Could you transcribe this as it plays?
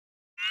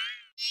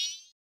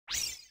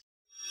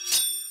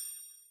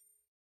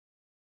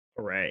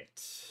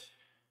Alright.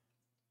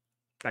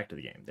 Back to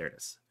the game. There it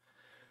is.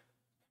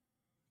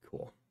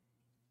 Cool.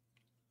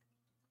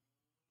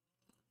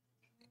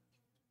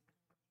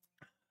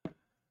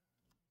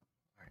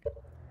 Alright.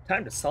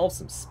 Time to solve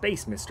some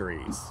space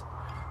mysteries.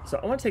 So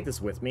I want to take this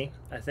with me,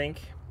 I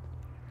think.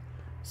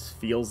 This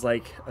feels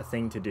like a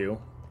thing to do.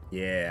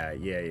 Yeah.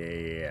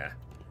 Because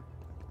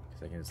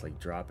I can just, like,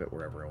 drop it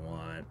wherever I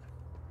want.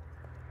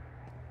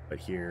 But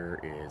here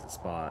is a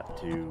spot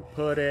to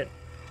put it.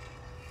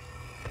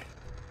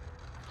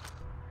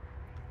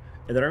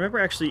 And then I remember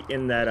actually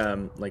in that,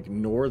 like,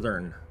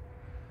 northern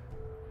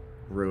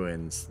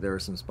ruins, there were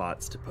some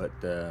spots to put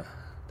that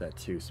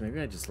too. So maybe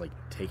I just, like,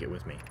 take it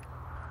with me.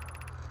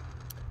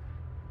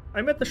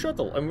 I'm at the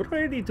shuttle. I'm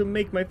ready to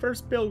make my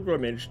first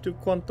pilgrimage to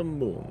Quantum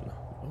Moon.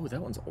 Oh, that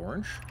one's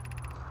orange?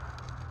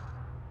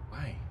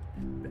 Why?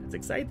 That's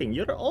exciting.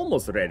 You're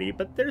almost ready,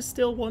 but there's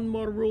still one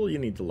more rule you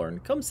need to learn.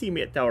 Come see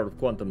me at Tower of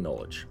Quantum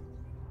Knowledge.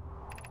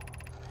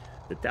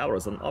 The tower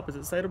is on the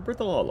opposite side of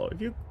Brittle Hollow.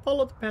 If you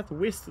follow the path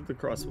west to the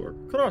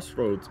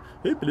crossroads,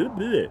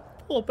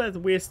 follow path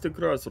west to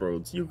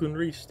crossroads, you can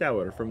reach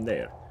tower from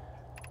there.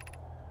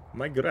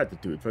 My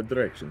gratitude for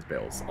direction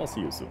spells. I'll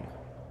see you soon.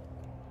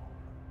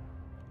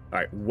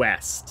 Alright,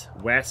 west.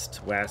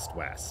 West.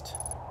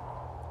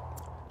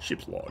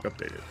 Ship's log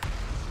updated.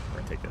 We're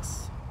gonna take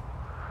this.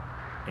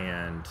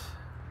 And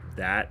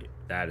that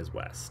is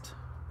west.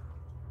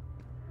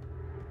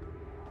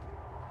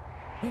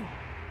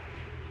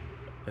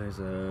 There's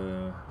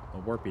a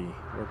warpy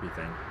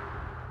thing.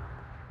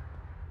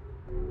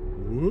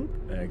 Whoop.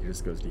 And it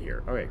just goes to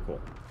here. Okay,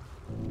 cool.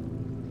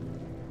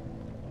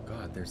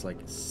 God, there's like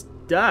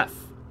stuff.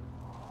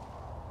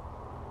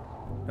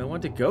 I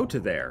want to go to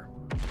there.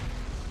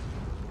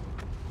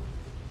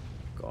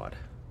 God.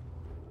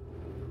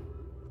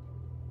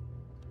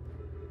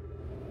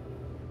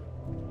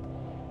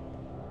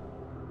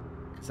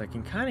 Because I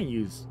can kind of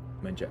use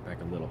my jetpack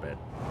a little bit.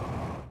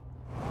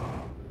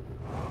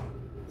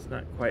 It's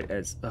not quite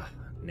as...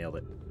 nailed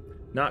it.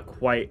 Not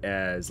quite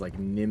as, like,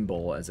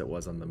 nimble as it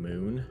was on the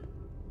moon.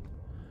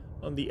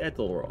 On the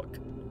Ethel Rock.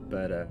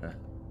 But,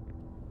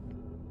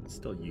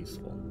 still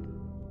useful.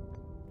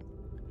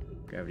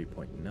 Gravity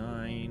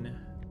 0.9.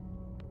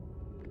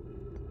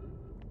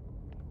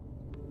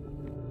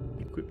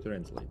 Equip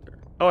translator.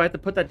 Oh, I have to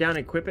put that down and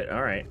equip it?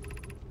 Alright.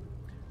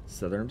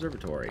 Southern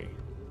Observatory.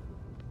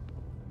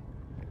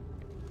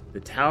 The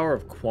Tower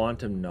of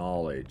Quantum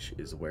Knowledge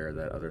is where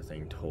that other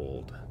thing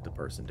told the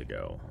person to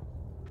go.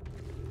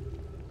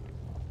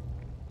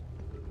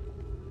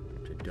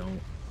 Which I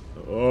don't...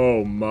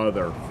 Oh,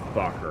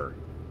 motherfucker.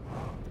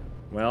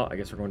 Well, I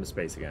guess we're going to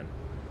space again.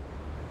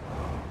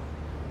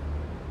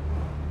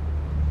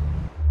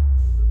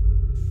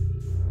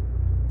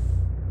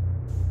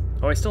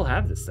 Oh, I still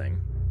have this thing.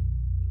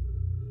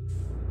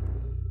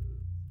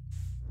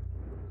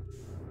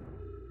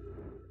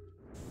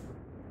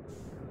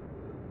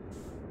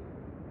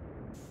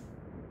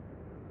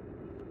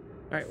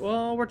 Alright,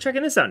 well, we're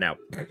checking this out now.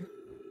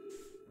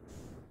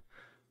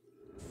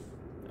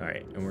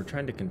 Alright, and we're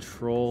trying to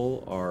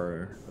control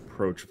our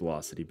approach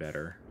velocity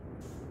better.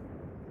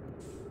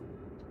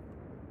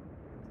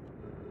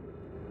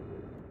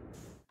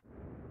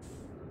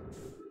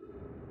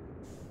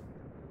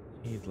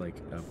 Need, like,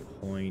 a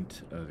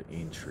point of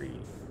entry.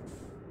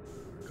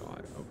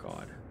 God, oh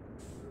god.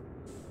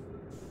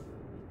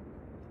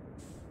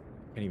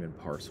 Can't even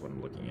parse what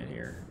I'm looking at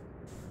here.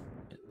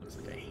 It looks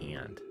like a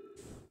hand.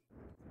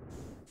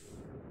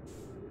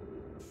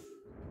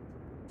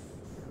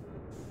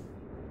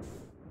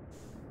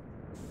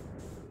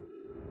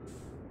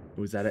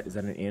 Oh, is that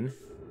an inn?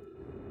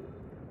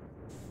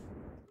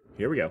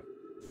 Here we go.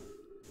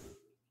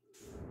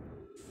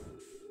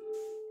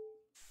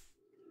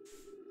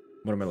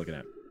 What am I looking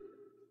at?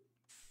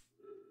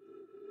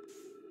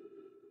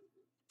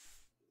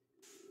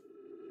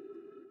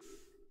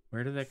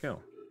 Where did that go?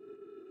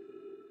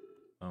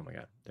 Oh my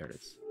god, there it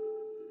is.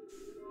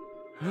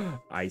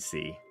 I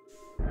see.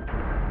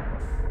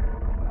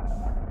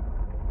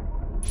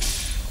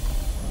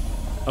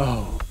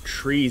 Oh,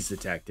 trees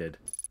detected.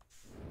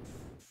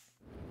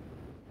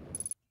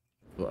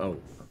 Oh,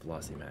 a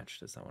velocity match.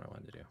 That's not what I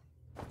wanted to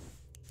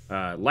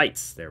do.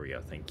 Lights. There we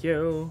go. Thank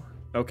you.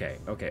 Okay.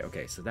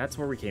 So that's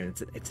where we came.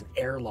 It's an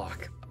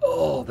airlock.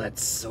 Oh,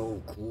 that's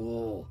so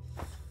cool.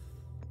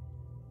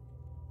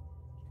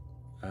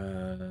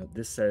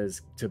 This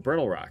says to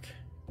Brittle Rock.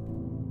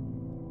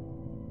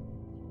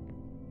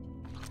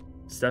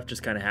 Stuff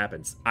just kind of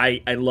happens.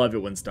 I love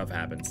it when stuff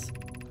happens.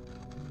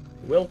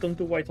 Welcome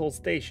to Whitehall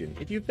Station.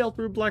 If you fell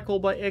through a black hole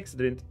by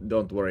accident,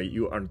 don't worry,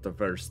 you aren't the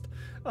first.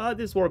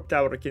 This warp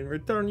tower can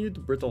return you to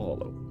Brittle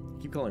Hollow.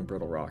 Keep calling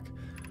Brittle Rock.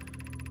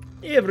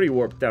 Every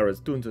warp tower is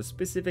tuned to a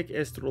specific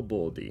astral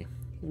body.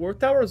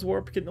 Tower's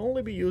warp can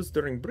only be used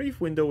during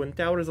brief window when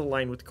tower is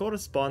aligned with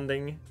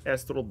corresponding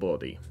astral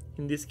body.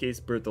 In this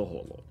case, Brittle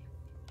Hollow.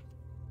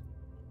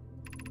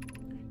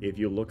 If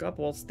you look up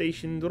while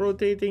stationed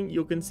rotating,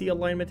 you can see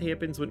alignment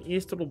happens when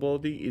astral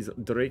body is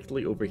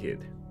directly overhead.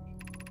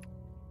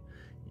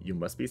 You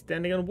must be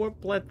standing on a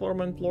warp platform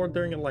and floor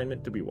during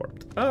alignment to be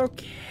warped.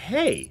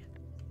 Okay.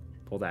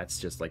 Well, that's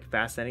just like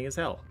fascinating as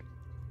hell.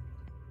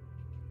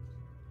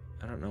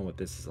 I don't know what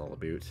this is all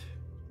about.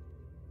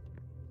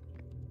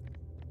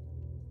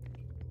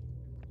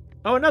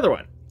 Oh, another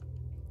one.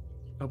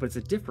 Oh, but it's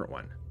a different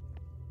one.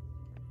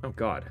 Oh,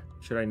 God.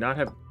 Should I not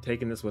have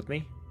taken this with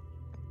me?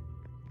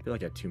 I feel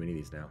like I have too many of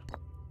these now.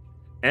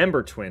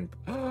 Ember Twin.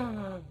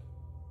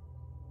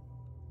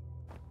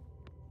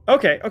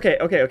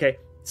 Okay.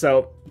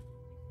 So,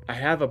 I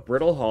have a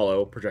Brittle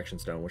Hollow projection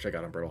stone, which I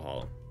got on Brittle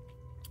Hollow.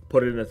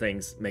 Put it into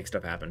things, make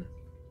stuff happen.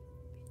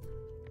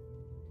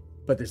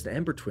 But there's the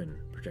Ember Twin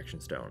projection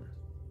stone,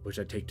 which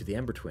I take to the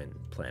Ember Twin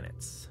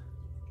planets.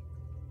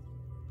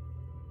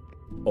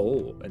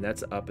 Oh, and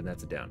that's a up and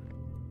that's a down.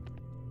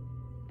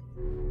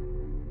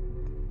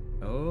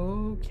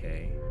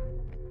 Okay.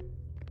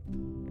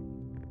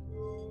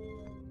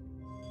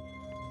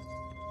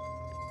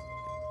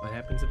 What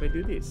happens if I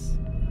do this?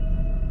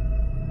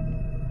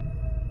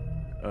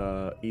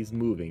 He's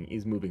moving.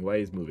 He's moving. Why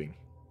is moving?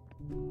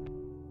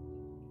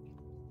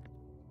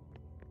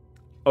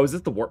 Oh, is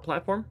this the warp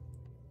platform?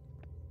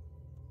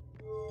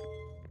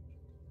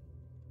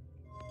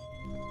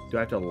 Do I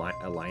have to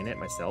align it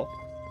myself?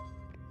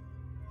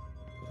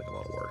 Looks like a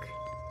lot of work.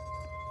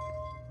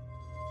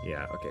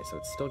 Yeah, okay, so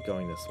it's still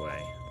going this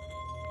way.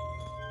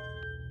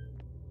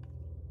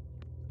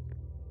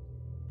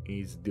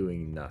 He's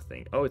doing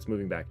nothing. Oh, it's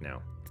moving back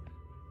now.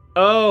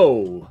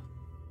 Oh!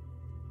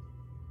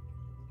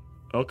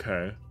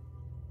 Okay.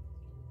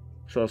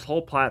 So this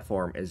whole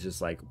platform is just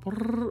like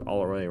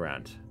all the way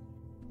around.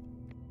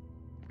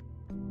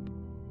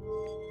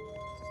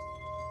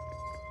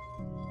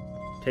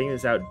 Taking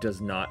this out does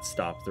not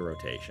stop the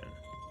rotation.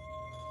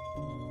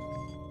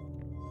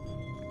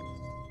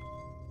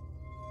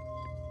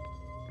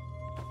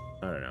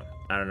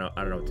 I don't know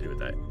what to do with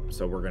that.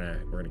 So we're gonna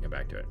come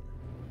back to it.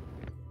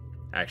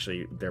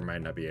 Actually, there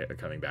might not be a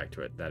coming back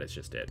to it. That is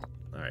just it.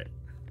 All right.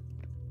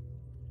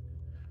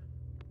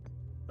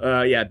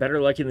 Yeah,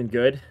 better lucky than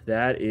good.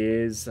 That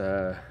is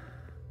my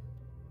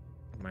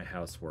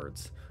house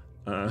words.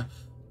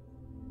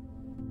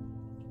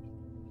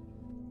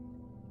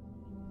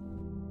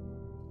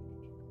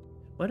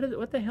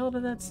 What the hell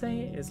did that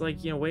say? It's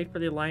like, you know, wait for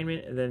the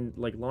alignment and then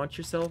like launch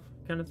yourself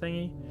kind of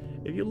thingy.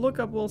 If you look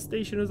up while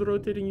station is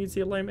rotating, you see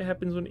alignment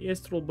happens when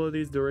astral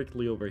body is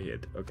directly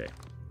overhead. Okay.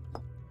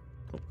 Oh,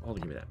 hold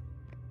on, give me that.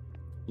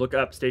 Look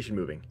up, station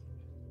moving.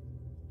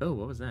 Oh,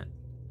 what was that?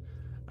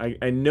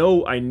 I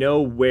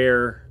know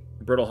where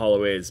Brittle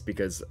Hollow is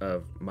because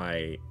of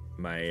my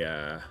my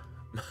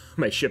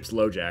ship's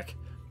LoJack.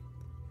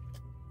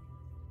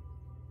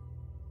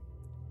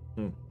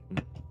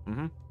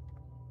 Mm-hmm.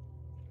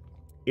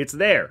 It's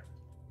there.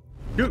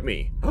 Shoot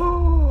me.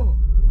 Oh!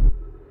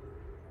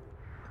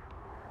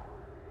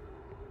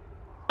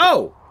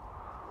 Oh!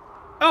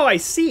 Oh, I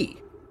see.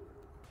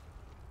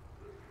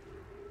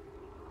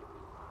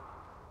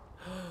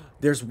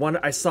 There's one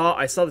I saw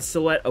the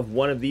silhouette of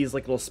one of these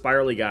like little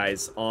spirally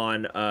guys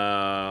on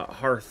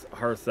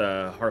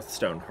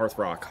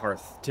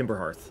timber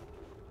hearth.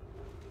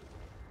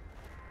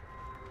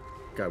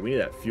 God, we need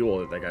that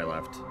fuel that guy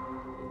left.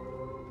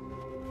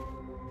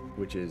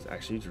 Which is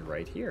actually just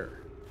right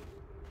here.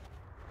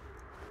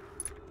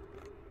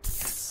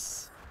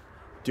 Yes.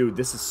 Dude,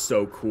 this is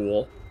so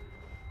cool.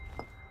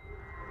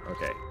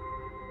 Okay.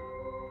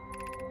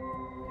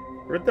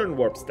 Return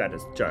warp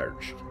status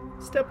charged.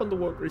 Step on the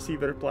warp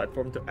receiver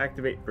platform to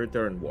activate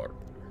return warp.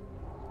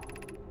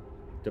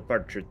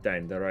 Departure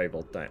time, the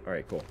arrival time.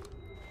 Alright, cool.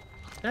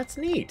 That's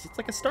neat. It's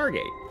like a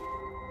Stargate.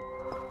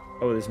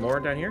 Oh, there's more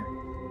down here?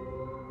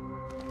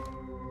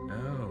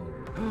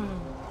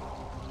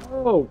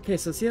 Oh, okay,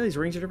 so see how these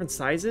rings are different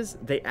sizes?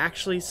 They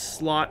actually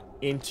slot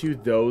into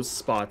those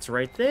spots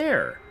right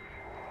there.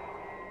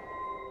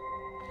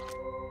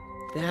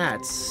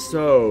 That's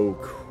so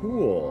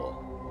cool.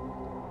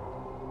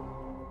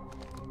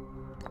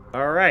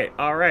 Alright.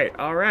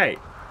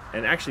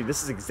 And actually,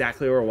 this is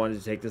exactly where I wanted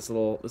to take this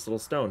little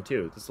stone,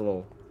 too. This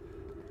little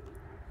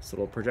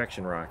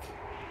projection rock.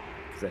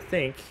 Because I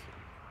think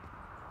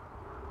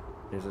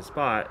there's a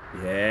spot.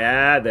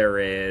 Yeah, there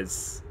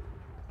is.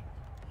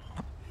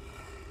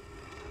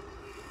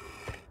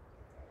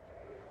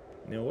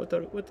 Now, what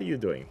are you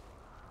doing?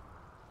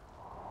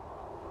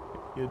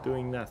 You're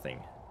doing nothing.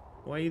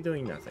 Why are you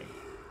doing nothing?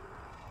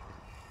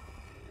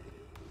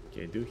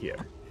 Okay, do here.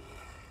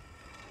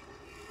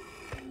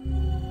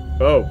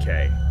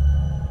 Okay.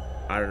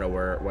 I don't know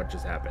what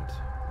just happened.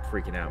 I'm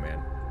freaking out,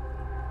 man.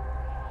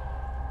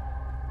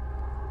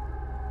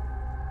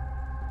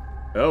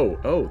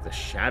 Oh, the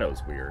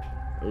shadow's weird.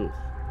 Ooh,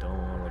 don't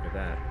want to look at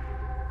that.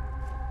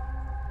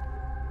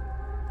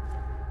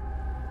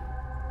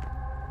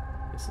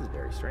 This is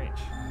very strange.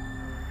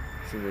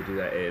 As soon as I do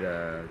that, it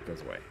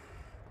goes away.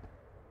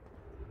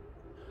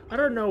 I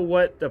don't know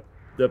what the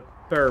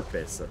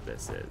purpose of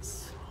this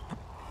is.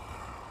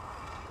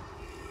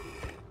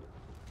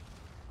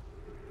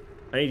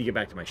 I need to get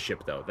back to my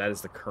ship, though. That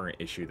is the current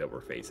issue that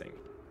we're facing.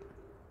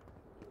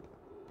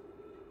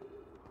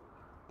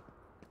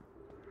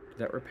 Did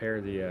that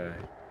repair the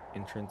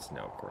entrance?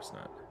 No, of course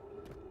not.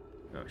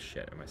 Oh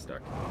shit, am I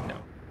stuck? No.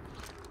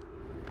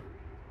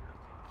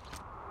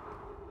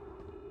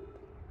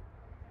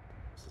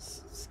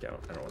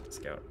 Scout. I don't want the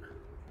scout.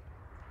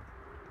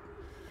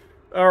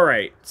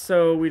 Alright,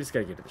 so we just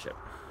gotta get to the ship.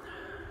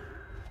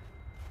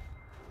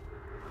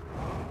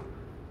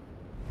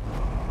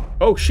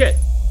 Oh shit!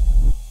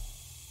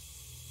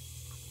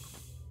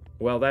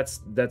 Well,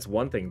 that's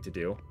one thing to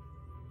do.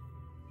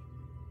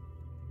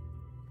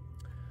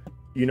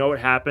 You know what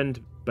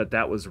happened, but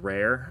that was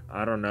rare?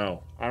 I don't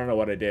know. I don't know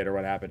what I did or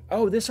what happened.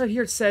 Oh, this right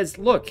here says,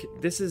 look,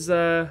 this is,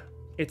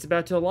 it's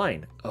about to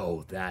align.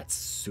 Oh, that's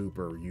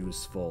super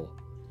useful.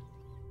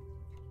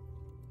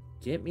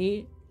 Get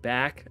me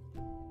back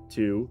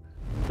to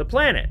the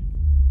planet.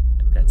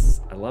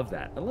 I love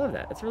that. I love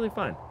that. It's really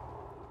fun.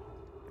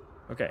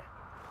 Okay.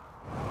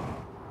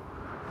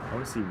 I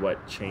want to see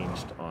what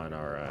changed on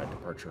our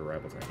departure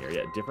arrival time here.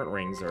 Yeah, different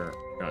rings are...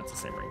 No, it's the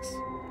same rings.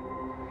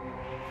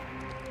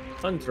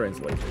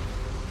 Untranslated.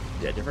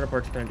 Yeah, different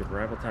departure time, different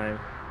arrival time.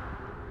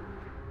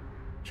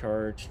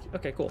 Charged.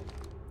 Okay, cool.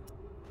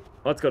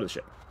 Let's go to the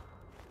ship.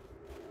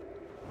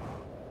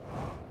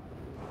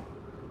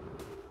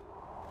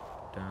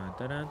 Dun,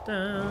 dun, dun,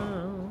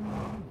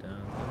 dun,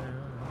 dun, dun.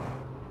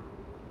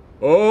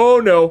 Oh,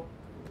 no.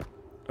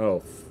 Oh,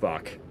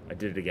 fuck. I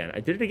did it again. I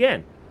did it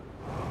again.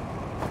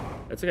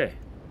 That's okay.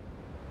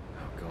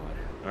 Oh, God.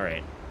 All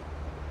right.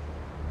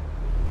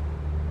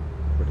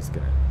 We're just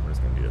gonna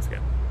do this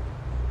again.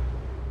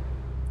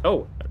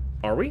 Oh,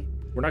 are we?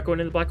 We're not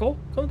going in the black hole?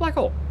 Go in the black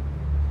hole.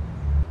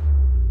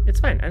 It's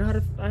fine. I know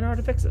how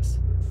to fix this.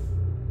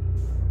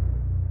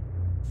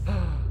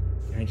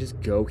 Can I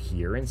just go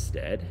here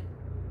instead?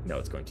 No,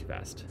 it's going too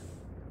fast.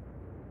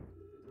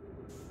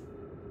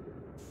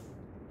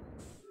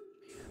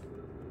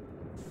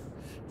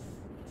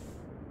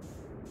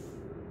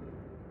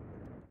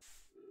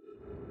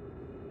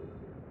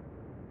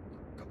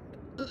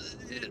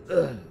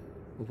 God.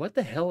 What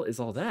the hell is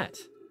all that?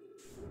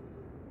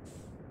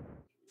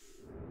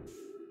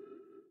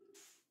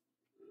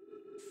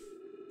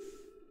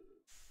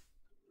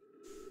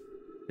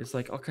 There's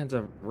like all kinds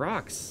of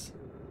rocks.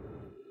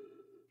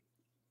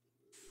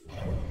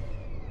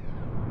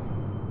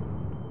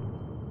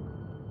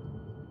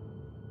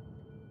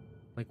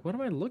 Like, what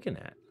am I looking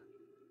at?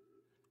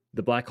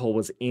 The black hole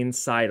was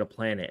inside a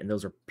planet, and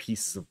those are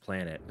pieces of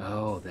planet.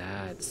 Oh,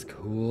 that's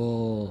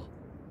cool.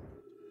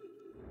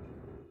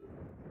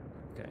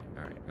 Okay,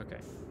 all right, okay.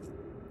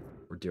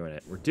 We're doing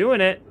it. We're doing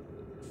it.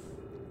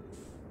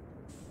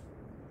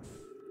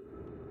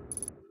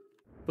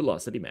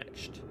 Velocity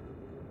matched.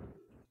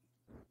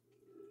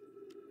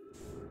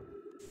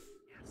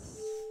 Yes.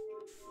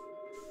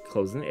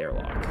 Closing the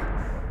airlock.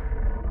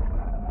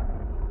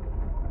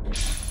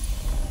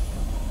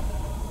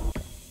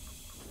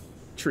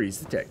 Trees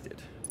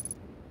detected.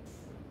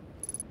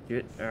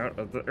 Get out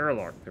of the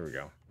airlock. There we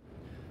go.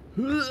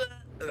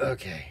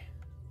 Okay.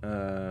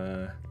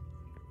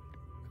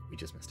 We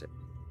just missed it.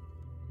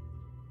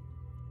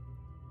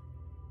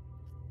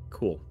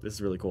 Cool. This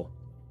is really cool.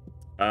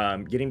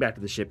 Getting back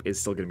to the ship is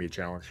still going to be a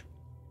challenge.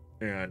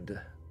 And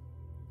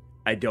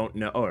I don't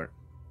know. Oh,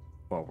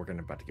 well, we're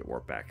about to get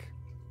warp back.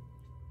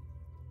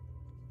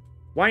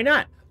 Why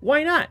not?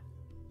 Why not?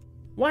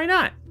 Why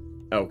not?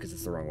 Oh, because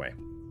it's the wrong way.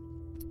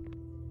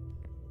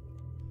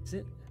 Is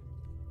it?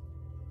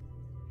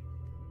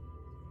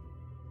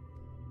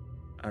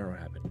 I don't know what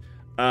happened.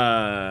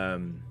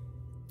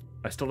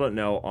 I still don't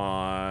know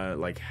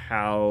like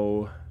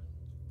how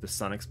the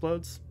sun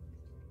explodes.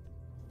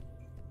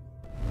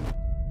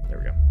 There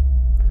we go.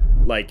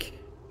 Like,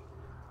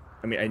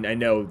 I mean, I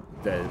know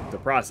the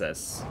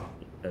process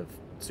of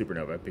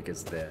supernova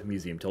because the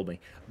museum told me,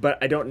 but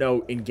I don't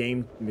know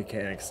in-game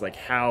mechanics like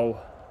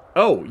how.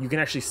 Oh, you can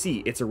actually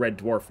see it's a red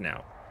dwarf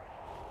now.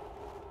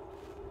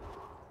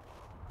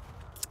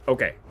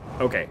 Okay,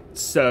 okay,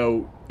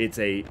 so it's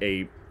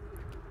a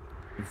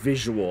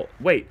visual.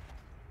 Wait.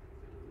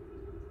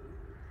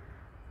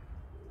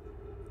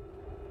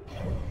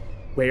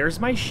 Where's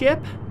my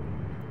ship?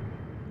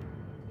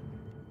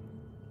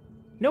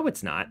 No,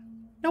 it's not.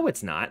 No,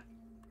 it's not.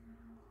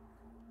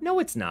 No,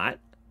 it's not.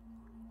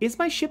 Is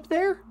my ship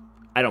there?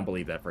 I don't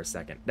believe that for a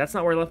second. That's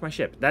not where I left my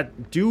ship.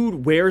 That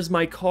dude, where's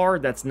my car?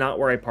 That's not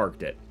where I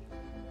parked it.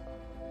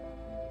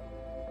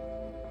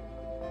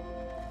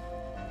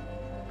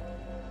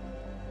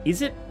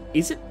 Is it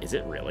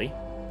really?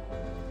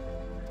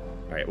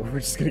 All right, well, we're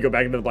just gonna go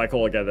back into the black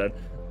hole again then.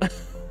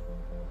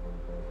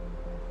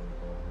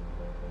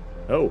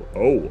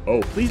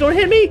 Oh, please don't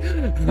hit me!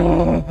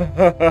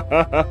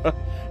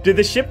 Did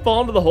the ship fall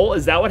into the hole?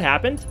 Is that what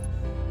happened?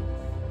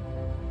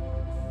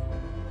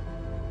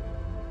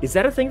 Is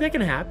that a thing that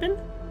can happen?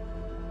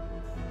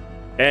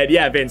 And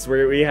yeah, Vince,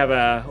 we have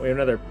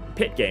another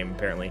pit game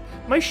apparently.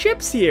 My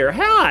ship's here.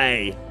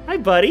 Hi,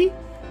 buddy.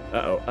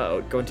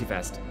 Uh-oh, going too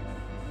fast.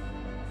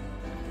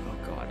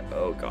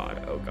 Oh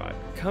god.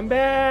 Come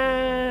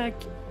back.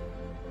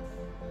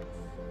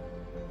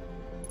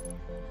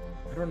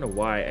 I don't know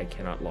why I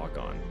cannot lock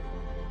on.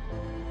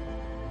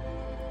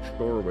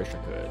 Sure wish I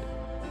could.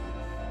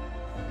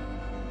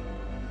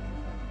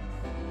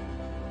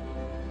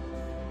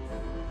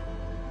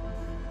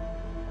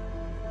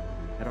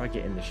 How do I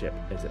get in the ship?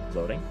 Is it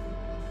floating?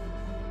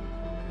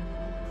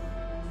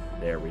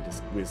 There, we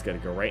just gotta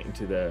go right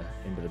into the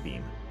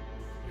beam.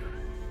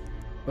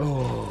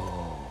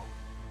 Oh.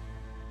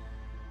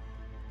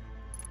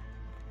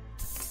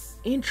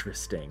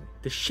 Interesting.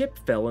 The ship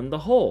fell in the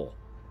hole.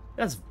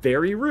 That's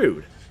very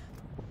rude.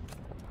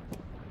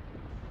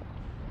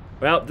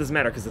 Well, it doesn't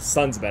matter because the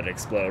sun's about to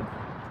explode.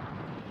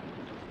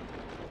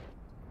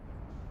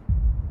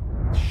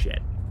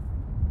 Shit.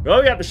 Well,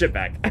 we got the ship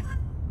back.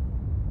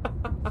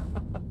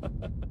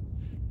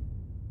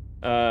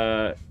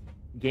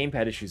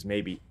 Gamepad issues,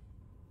 maybe.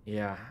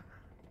 Yeah.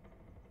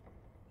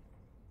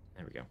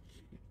 There we go.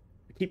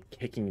 I keep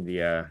kicking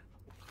the,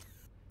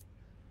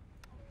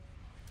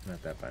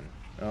 not that button.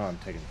 Oh, I'm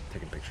taking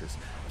pictures.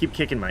 Keep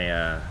kicking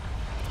my,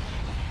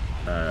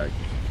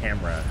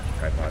 camera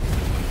tripod.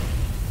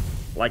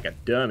 Like a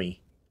dummy.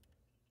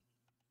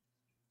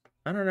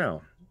 I don't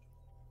know.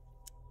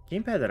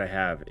 Gamepad that I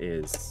have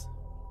is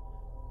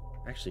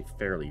actually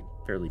fairly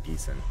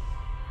decent.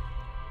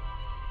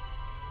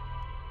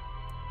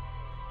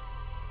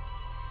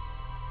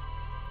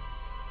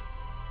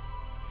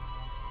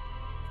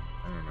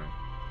 I don't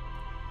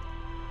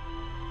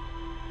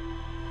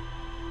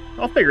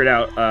know. I'll figure it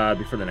out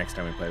before the next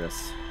time we play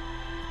this.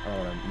 I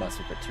don't want to mess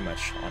with it too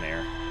much on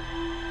air.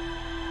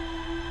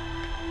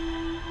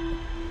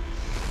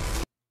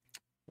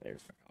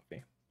 There's my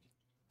coffee.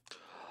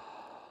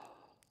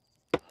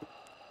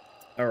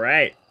 All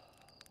right.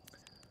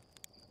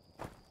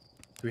 Do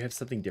we have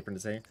something different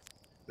to say?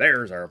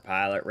 There's our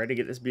pilot, ready to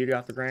get this beauty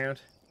off the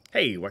ground.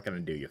 Hey, what can I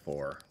do you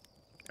for?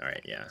 All right,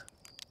 yeah.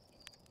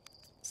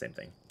 Same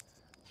thing.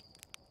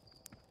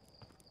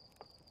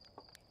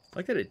 I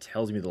like that it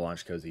tells me the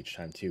launch codes each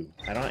time, too.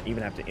 I don't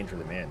even have to enter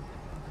them in.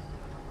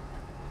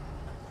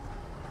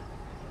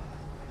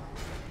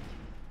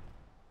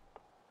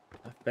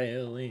 I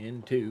fell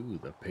into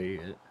the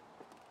pit.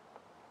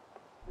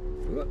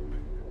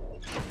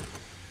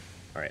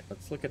 Alright,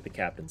 let's look at the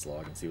captain's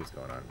log and see what's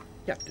going on.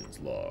 Captain's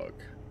log.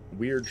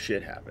 Weird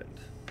shit happened.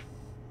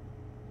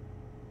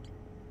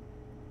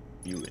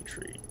 View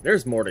entry.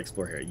 There's more to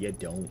explore here. You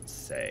don't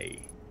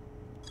say.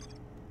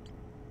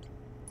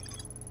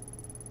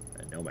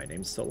 No, my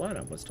name's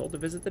Solana. Was told to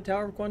visit the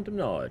Tower of Quantum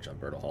Knowledge on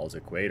Berta Hall's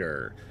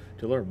equator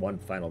to learn one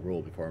final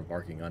rule before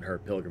embarking on her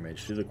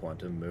pilgrimage to the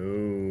Quantum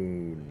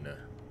Moon.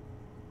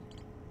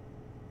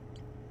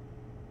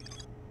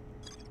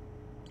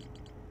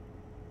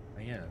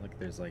 Oh yeah, look,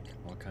 there's like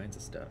all kinds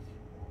of stuff.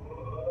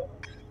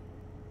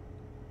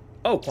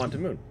 Oh,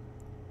 Quantum Moon.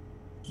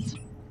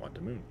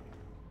 Quantum Moon.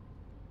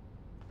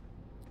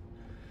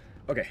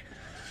 Okay,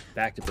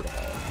 back to Berta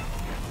Hall.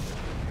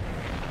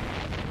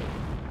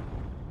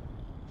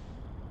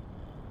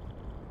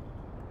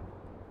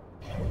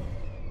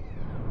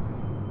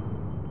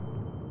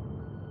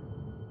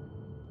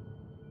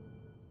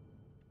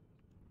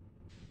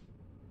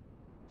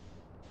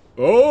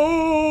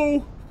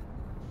 Oh!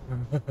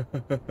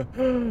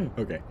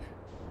 Okay.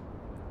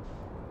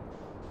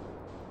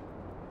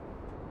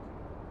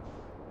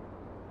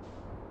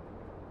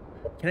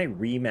 Can I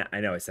remap?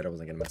 I know I said I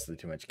wasn't going to mess with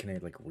it too much. Can I,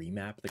 like,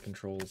 remap the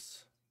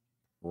controls?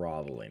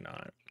 Probably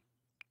not.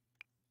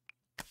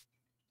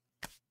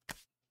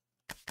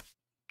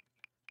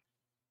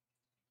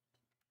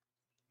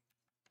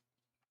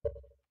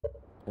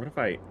 What if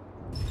I...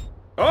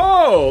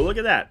 Oh! Look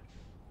at that!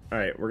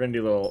 Alright, we're going to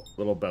do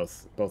little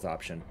both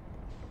option.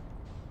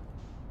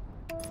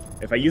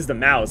 If I use the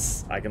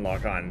mouse, I can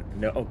lock on.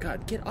 No, oh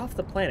god, get off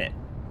the planet.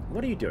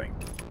 What are you doing?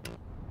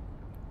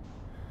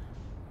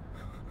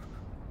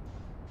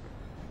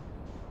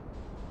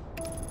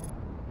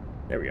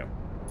 There we go.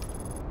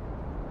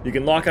 You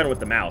can lock on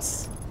with the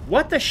mouse.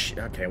 What the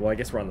Okay, well I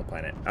guess we're on the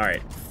planet.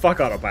 Alright, fuck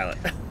autopilot.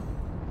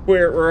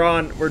 we're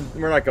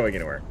not going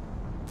anywhere.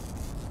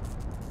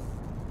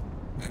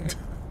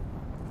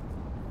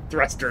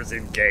 Thrusters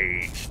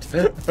engaged.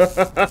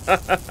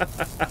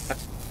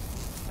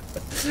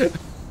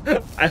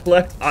 I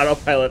left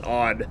autopilot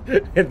on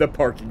and the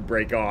parking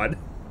brake on.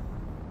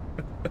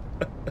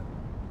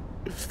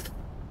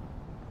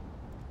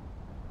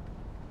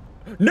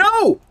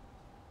 No!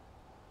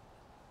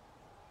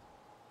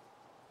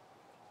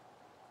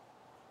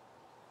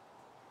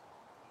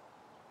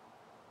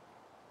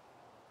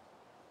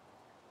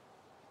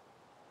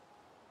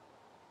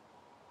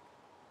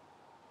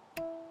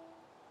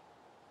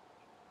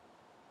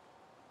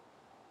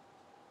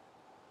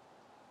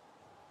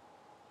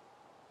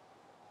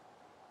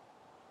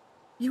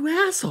 You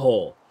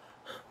asshole!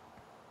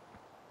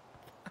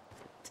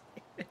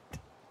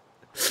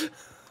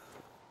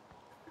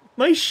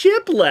 My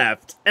ship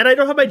left, and I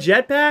don't have my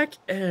jetpack?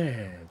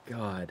 Oh,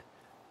 God.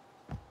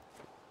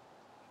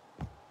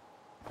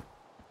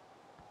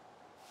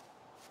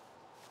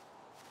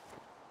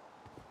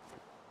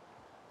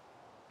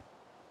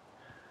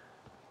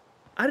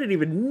 I didn't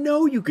even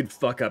know you could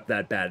fuck up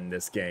that bad in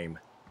this game.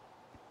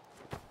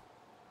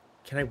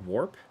 Can I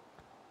warp?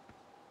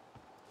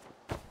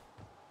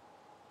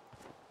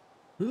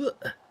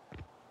 Ugh.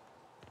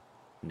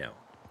 No.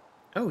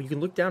 Oh, you can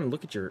look down and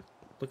look at your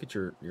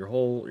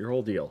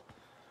whole deal.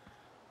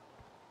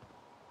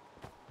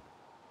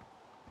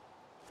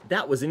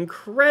 That was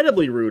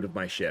incredibly rude of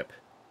my ship.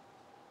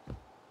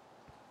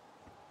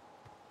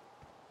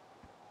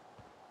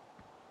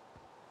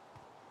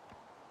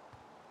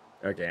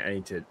 Okay,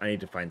 I need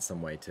to find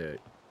some way to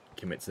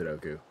commit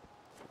sudoku.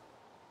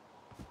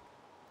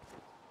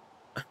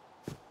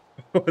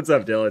 What's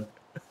up, Dylan?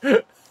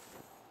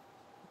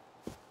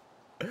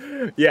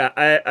 Yeah,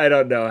 I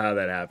don't know how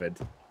that happened.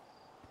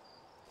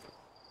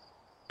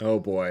 Oh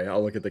boy,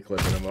 I'll look at the clip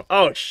in a moment.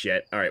 Oh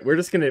shit! All right, we're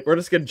just gonna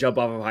jump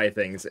off of high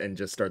things and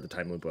just start the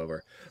time loop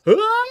over.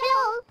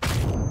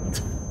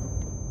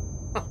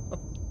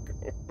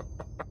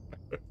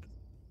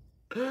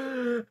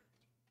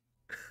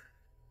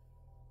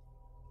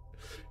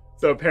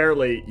 So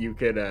apparently you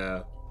could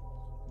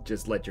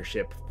just let your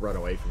ship run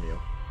away from you.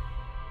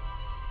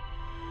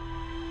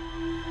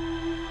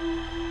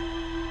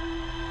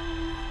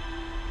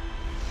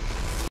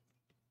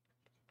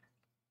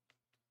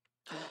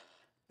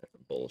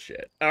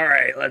 Bullshit. All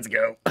right, let's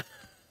go.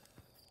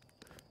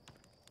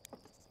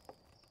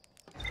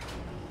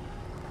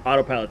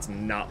 Autopilot's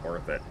not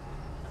worth it.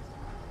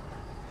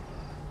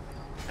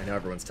 I know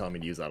everyone's telling me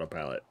to use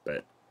autopilot,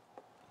 but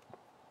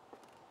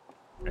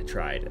I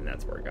tried, and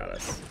that's where it got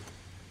us.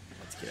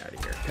 Let's get out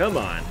of here. Come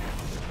on.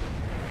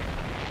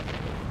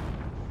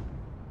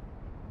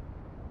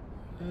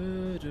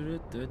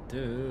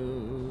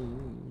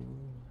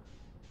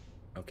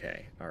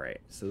 Okay, all right.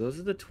 So those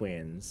are the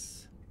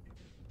twins.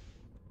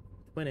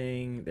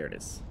 Twinning. There it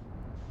is.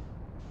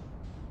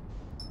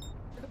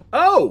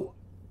 Oh!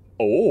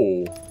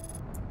 Oh!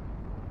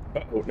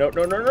 Oh, no,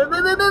 no, no, no, no,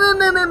 no, no, no,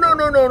 no, no, no,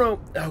 no, no, no.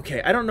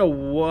 Okay, I don't know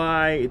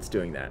why it's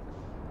doing that.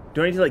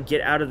 Do I need to, like, get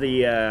out of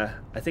the,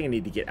 I think I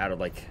need to get out of,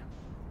 like,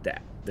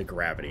 the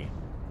gravity.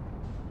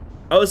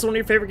 Oh, this is one of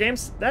your favorite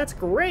games? That's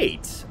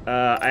great!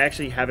 I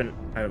actually haven't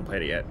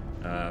played it yet.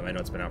 I know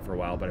it's been out for a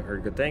while, but I've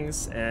heard good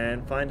things,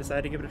 and finally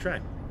decided to give it a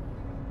try.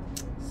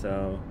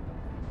 So,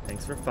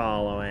 thanks for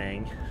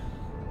following.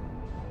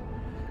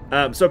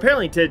 So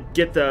apparently to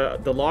get the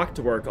lock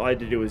to work, all I had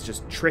to do was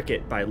just trick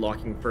it by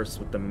locking first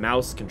with the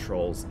mouse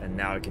controls, and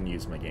now I can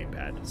use my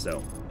gamepad.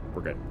 So,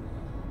 we're good.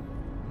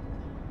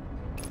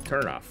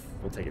 Turn it off.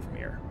 We'll take it from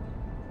here.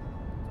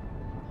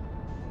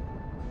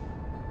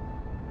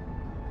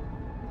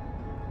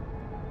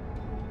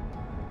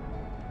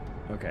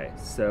 Okay,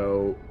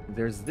 so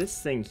there's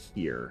this thing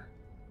here.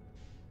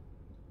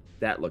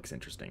 That looks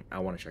interesting. I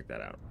want to check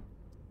that out.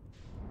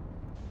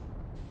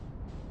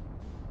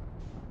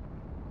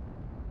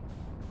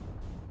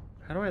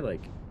 How do I,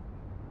 like...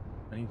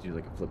 I need to do,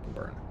 like, a flip and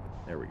burn.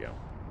 There we go.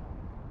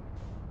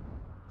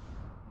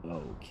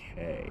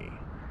 Okay.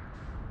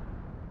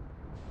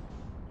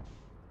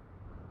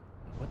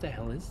 What the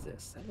hell is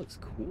this? That looks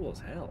cool as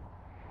hell.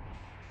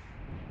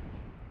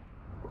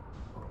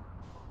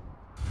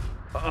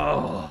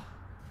 Oh!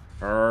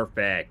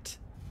 Perfect.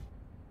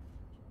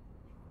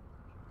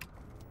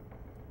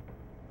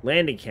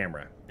 Landing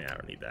camera. Yeah, I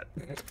don't need that.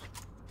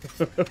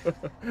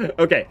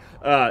 Okay,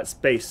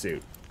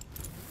 spacesuit.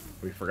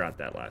 We forgot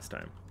that last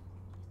time.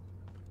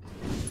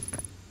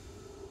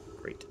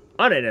 Great.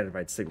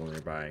 Unidentified signal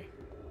nearby.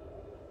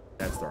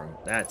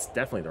 That's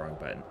definitely the wrong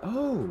button.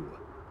 Oh!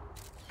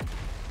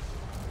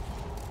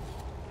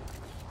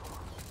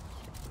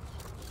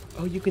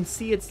 Oh, you can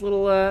see its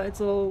little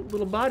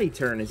body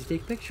turn as you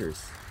take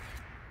pictures.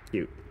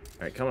 Cute.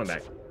 All right, come on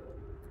back.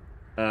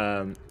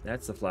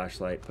 That's the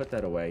flashlight. Put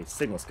that away.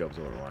 Signal scope's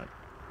what we want.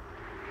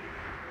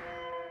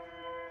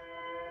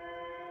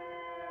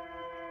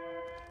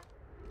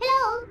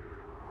 Hello.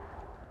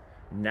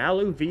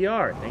 Nalu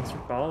VR, thanks for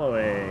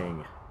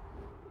following.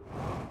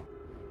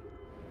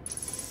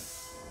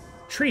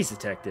 Trees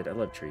detected. I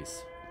love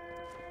trees.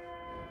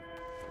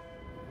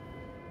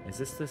 Is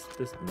this?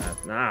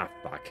 Nah,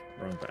 fuck.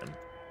 Wrong button.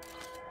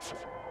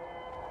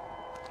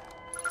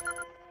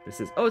 This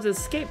is, oh, it's an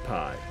escape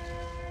pod.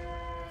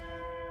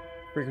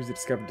 Frequency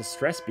discovered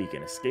distress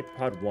beacon, escape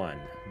pod 1.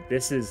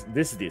 This is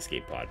the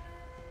escape pod.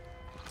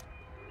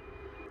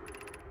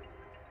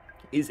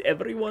 Is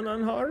everyone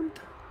unharmed?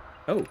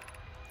 Oh.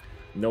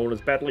 No one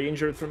is badly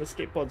injured from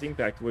escape pod's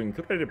impact. We're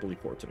incredibly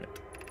fortunate.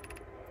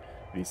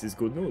 This is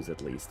good news,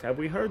 at least. Have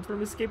we heard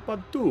from escape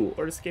pod 2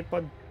 or escape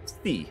pod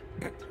C?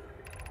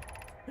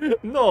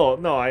 No,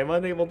 I am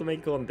unable to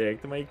make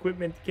contact. My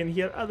equipment can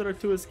hear other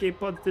 2 escape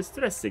pod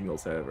distress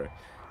signals, however.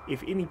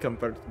 If any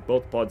comfort,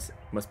 both pods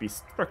must be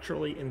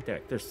structurally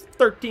intact. There's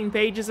 13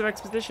 pages of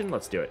exposition.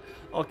 Let's do it.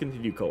 I'll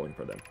continue calling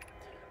for them.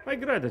 My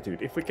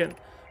gratitude, if we can...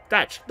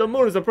 Thatch, the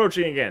moon is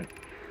approaching again.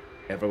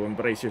 Everyone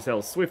brace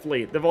yourselves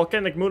swiftly. The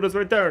volcanic moon has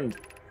returned.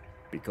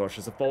 Be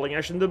cautious of falling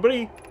ash and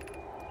debris.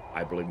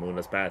 I believe moon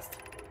has passed.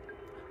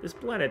 This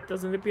planet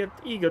doesn't appear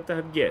eager to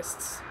have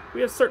guests.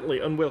 We are certainly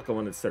unwelcome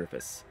on its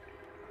surface.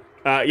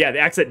 Yeah, the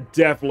accent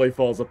definitely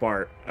falls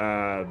apart.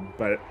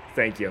 But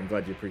thank you. I'm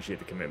glad you appreciate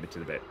the commitment to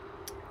the bit.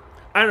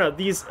 I don't know,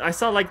 these, I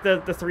saw like the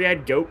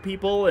three-eyed goat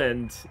people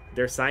and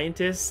they're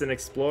scientists and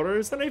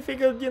explorers, and I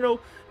figured, you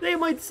know, they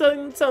might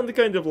sound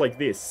kind of like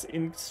this,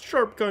 in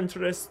sharp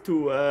contrast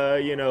to,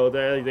 you know,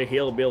 the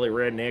hillbilly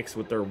rednecks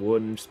with their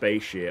wooden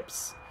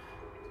spaceships.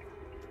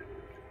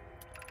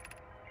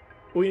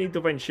 We need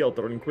to find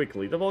shelter and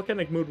quickly. The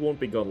volcanic mood won't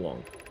be gone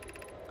long.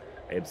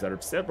 I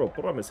observed several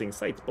promising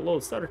sites below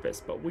the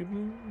surface, but we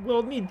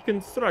will need to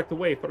construct a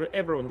way for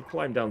everyone to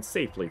climb down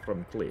safely from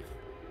the cliff.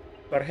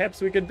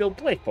 Perhaps we could build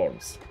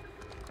platforms.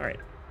 Alright.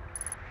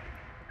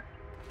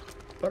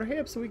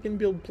 Perhaps we can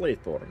build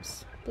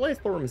platforms.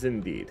 Platforms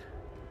indeed.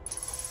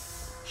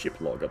 Ship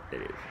log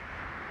updated.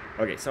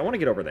 Okay, so I want to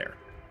get over there.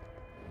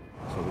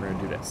 So we're going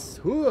to do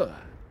this. Whew.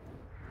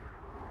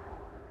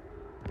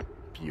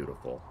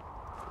 Beautiful.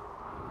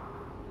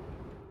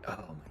 Oh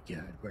my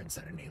god, we're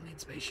inside an alien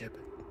spaceship.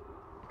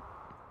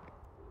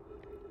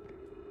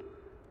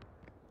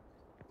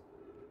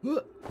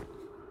 Whoa.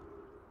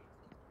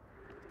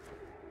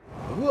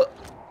 Whoa.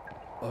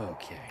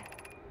 Okay.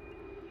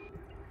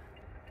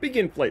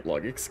 Begin flight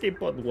log. Escape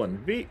pod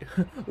 1.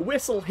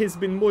 Vessel has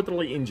been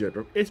mortally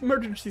injured.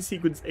 Emergency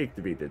sequence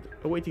activated.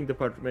 Awaiting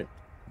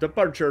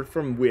departure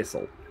from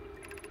vessel.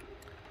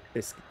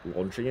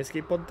 Launching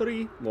escape pod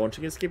 3.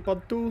 Launching escape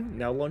pod 2.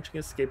 Now launching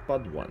escape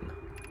pod 1.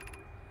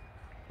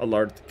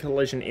 Alert.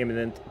 Collision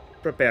imminent.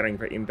 Preparing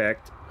for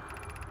impact.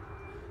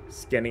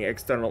 Scanning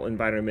external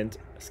environment.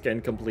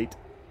 Scan complete.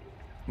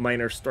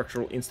 Minor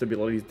structural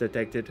instabilities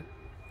detected.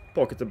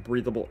 Pockets of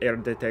breathable air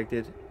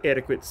detected.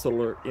 Adequate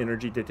solar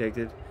energy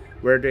detected.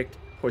 Verdict,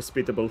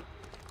 hospitable.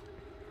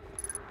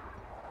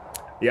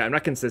 Yeah, I'm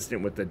not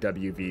consistent with the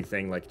WV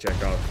thing like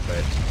Chekhov,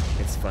 but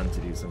it's fun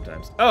to do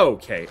sometimes.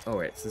 Okay. Oh,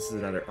 wait. So this is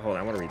another... Hold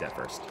on. I want to read that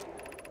first.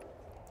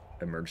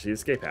 Emergency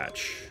escape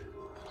hatch.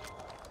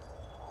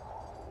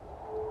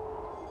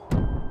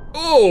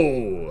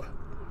 Oh!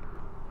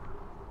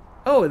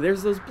 Oh,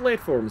 there's those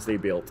platforms they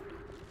built.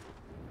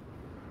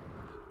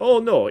 Oh,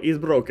 no. He's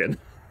broken.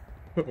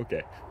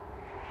 Okay.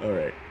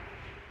 Alright.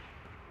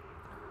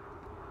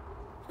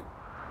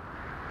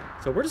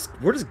 So we're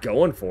just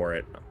going for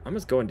it. I'm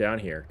just going down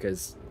here,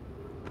 because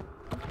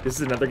this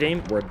is another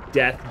game where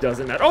death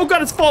doesn't matter. Oh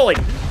god, it's falling!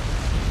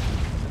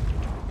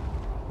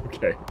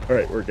 Okay,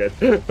 alright, we're good.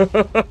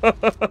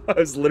 I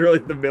was literally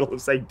in the middle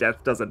of saying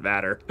death doesn't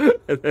matter.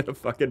 And then a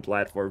fucking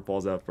platform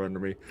falls out from under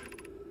me.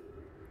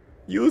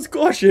 Use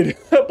caution!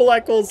 A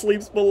black hole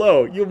sleeps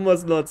below. You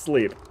must not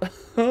sleep.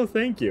 Oh,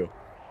 thank you.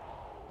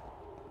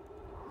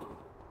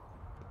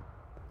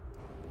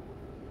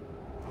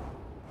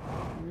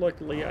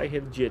 Luckily, I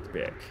have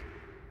jetpack.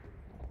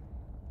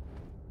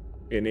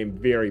 And I'm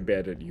very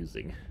bad at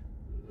using.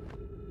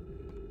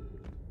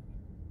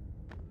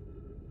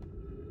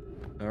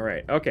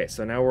 Alright, okay,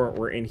 so now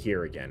we're in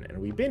here again. And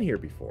we've been here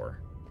before.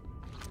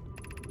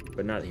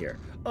 But not here.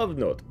 Of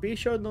note, be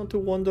sure not to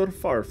wander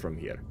far from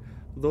here.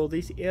 Though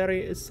this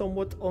area is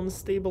somewhat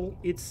unstable,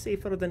 it's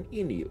safer than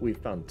any we've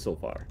found so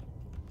far.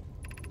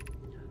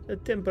 The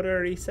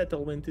temporary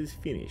settlement is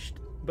finished.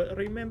 But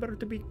remember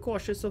to be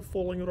cautious of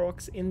falling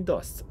rocks and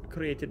dust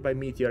created by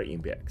meteor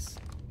impacts.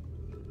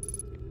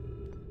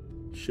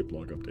 Ship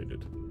log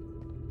updated.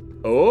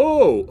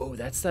 Oh! Oh,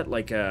 that's that,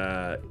 like,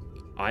 Eye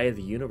of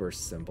the Universe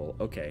symbol.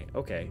 Okay,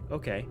 okay,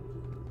 okay.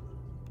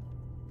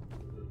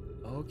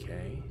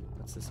 Okay.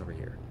 What's this over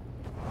here?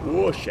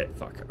 Oh, shit.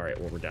 Fuck. Alright,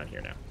 well, we're down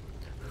here now.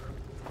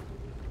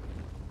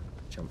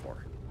 Jump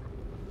more.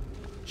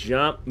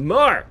 Jump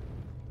more!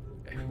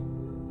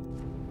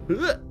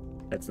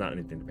 That's not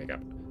anything to pick up.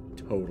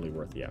 Totally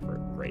worth the effort.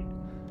 Great.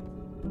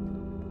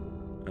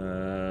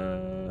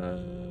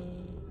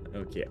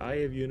 Okay,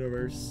 Eye of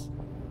Universe.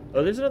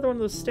 Oh, there's another one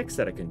of those sticks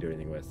that I can do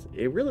anything with.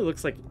 It really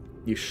looks like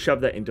you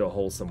shove that into a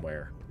hole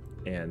somewhere,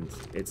 and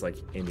it's like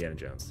Indiana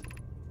Jones.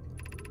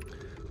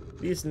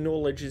 This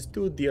knowledge is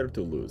too dear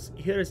to lose.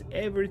 Here is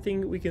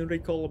everything we can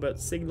recall about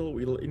signal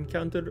we'll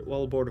encounter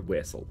while aboard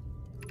vessel.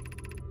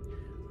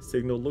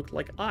 Signal looked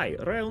like eye,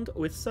 round,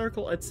 with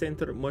circle at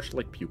center, much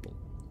like pupil.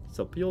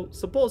 So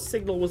suppose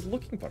Signal was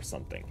looking for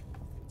something.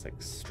 It's like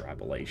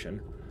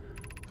extrapolation.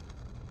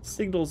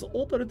 Signal's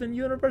older than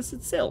universe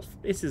itself.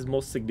 This is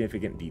most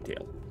significant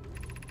detail.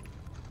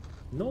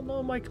 No,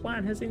 my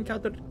clan has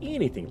encountered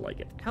anything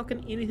like it. How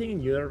can anything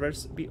in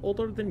universe be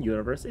older than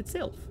universe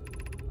itself?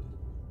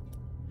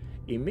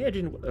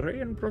 Imagine what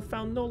rare and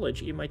profound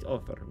knowledge it might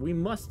offer. We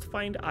must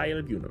find Eye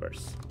of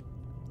Universe.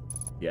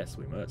 Yes,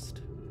 we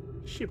must.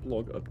 Ship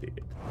log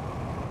updated.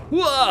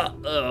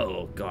 Whoa!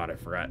 Oh god, I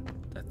forgot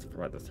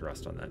the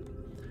thrust on that.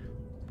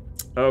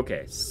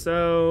 Okay,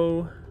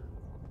 so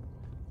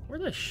where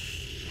the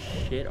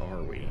shit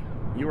are we?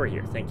 You are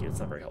here. Thank you. It's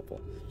not very helpful.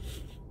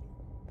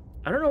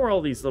 I don't know where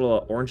all these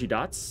little orangey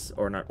dots,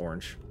 or not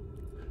orange,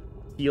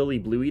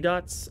 tealy bluey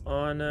dots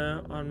on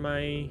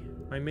my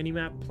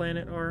mini-map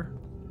planet are,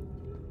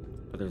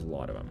 but there's a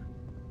lot of them.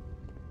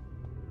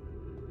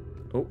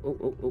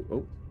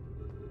 Oh.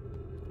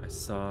 I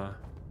saw...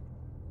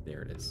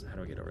 There it is. How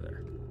do I get over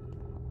there?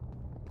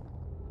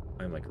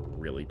 I'm like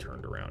really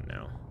turned around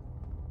now.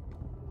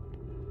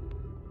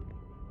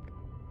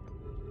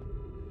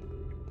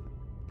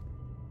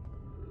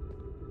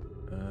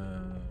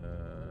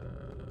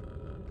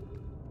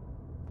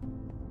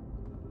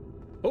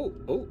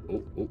 Oh,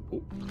 oh, oh,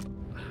 oh, oh.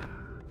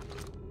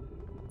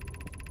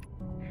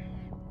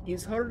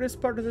 Is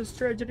hardest part of this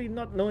tragedy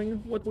not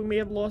knowing what we may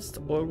have lost,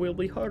 or will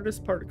the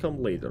hardest part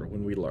come later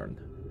when we learn?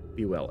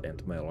 Be well,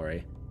 Aunt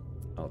Mallory.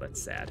 Oh,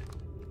 that's sad.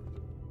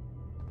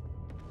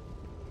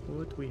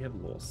 What we have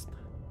lost.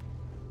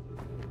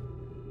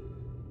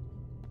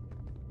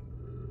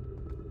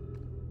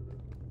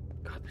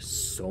 God, there's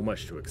so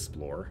much to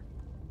explore.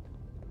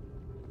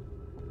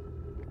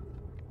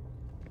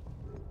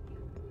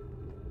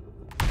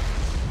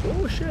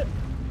 Oh, shit.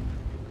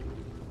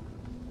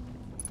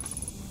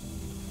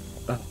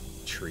 Oh,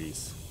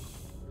 trees.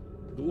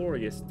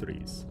 Glorious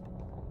trees.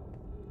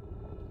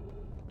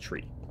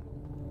 Tree.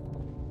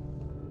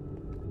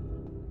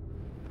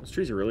 Those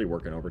trees are really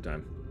working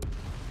overtime.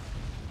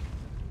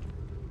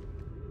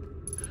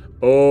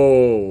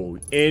 Oh,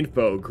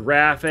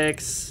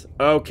 infographics.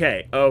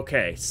 Okay,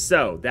 okay.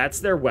 So,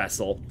 that's their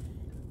vessel.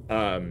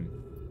 And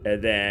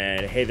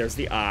then, hey, there's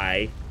the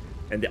eye.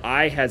 And the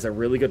eye has a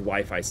really good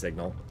Wi-Fi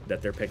signal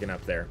that they're picking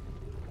up there.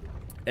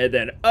 And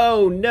then,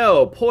 oh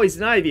no,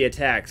 poison ivy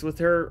attacks with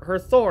her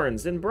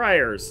thorns and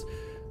briars.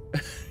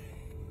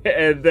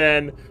 And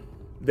then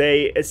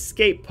they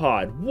escape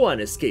pod. One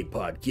escape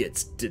pod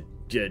gets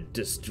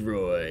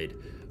destroyed.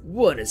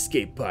 One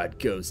escape pod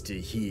goes to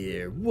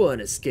here. One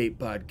escape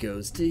pod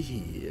goes to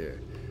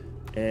here.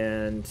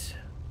 And,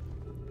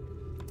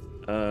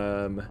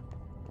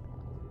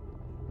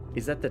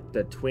 is that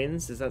the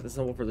twins? Is that the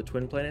symbol for the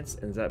twin planets?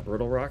 And is that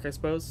Brittle Rock, I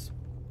suppose?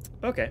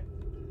 Okay.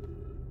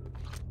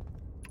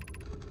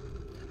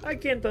 I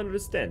can't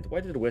understand. Why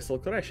did Whistle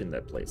crash in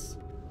that place?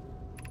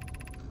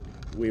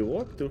 We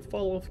walked to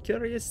follow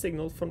curious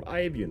signals from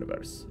Eye of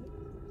Universe.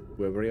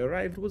 Where we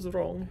arrived was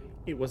wrong.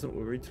 It wasn't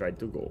where we tried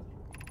to go.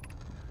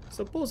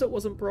 Suppose it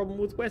wasn't a problem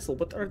with Whistle,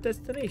 but our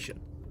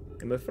destination.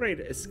 I'm afraid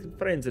it's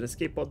friends in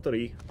Escape Pod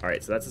 3.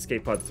 Alright, so that's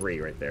Escape Pod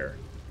 3 right there.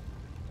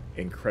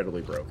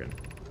 Incredibly broken.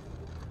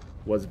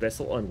 Was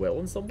Vessel unwell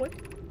in some way?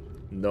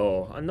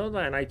 No,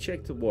 Anola and I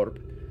checked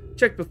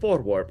before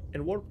warp,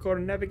 and warp core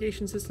and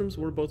navigation systems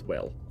were both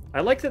well. I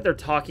like that they're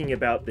talking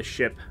about the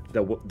ship,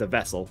 the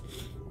vessel,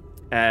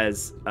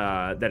 as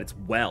that it's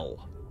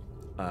well,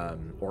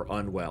 or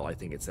unwell. I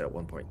think it said at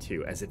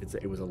 1.2, as if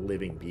it was a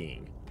living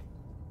being.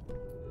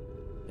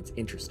 It's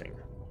interesting.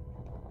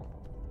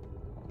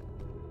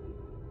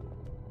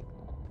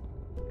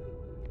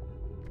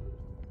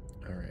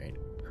 All right.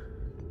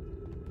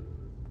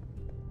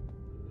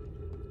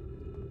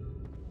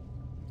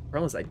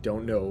 Problem is, I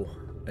don't know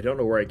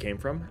where I came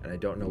from, and I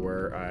don't know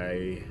where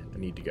I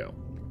need to go.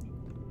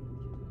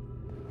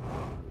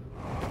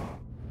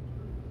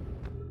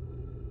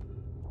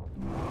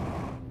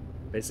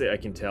 Basically, I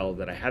can tell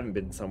that I haven't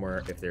been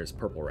somewhere if there's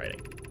purple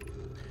writing.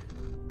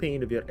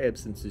 Pain of your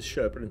absence is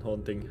sharp and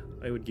haunting.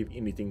 I would give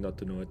anything not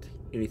to know it.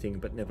 Anything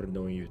but never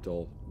knowing you at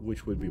all,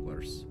 which would be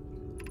worse.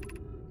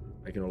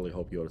 I can only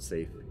hope you are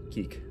safe.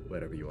 Keek,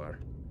 wherever you are.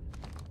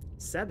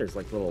 Sad there's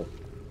like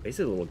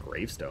basically little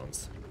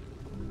gravestones.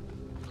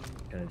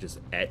 Kind of just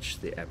etch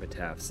the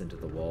epitaphs into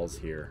the walls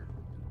here.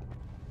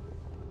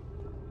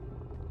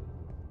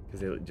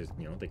 Because they just,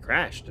 they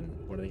crashed,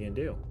 and what are they going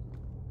to do?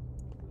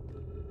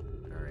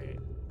 Alright.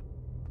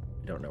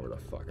 I don't know where the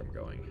fuck I'm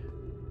going.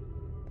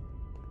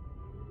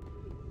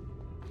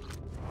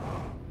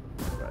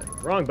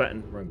 Wrong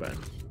button. Wrong button.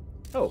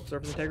 Oh,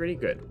 surface integrity?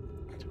 Good.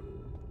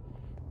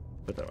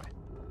 Put that away.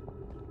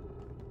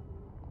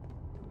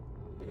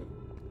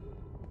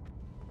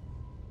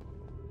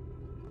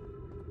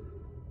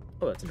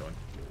 Oh, that's annoying.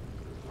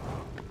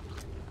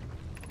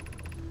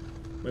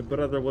 My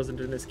brother wasn't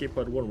in Escape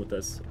Pod 1 with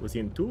us. Was he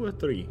in 2 or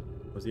 3?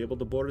 Was he able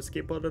to board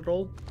Escape Pod at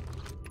all?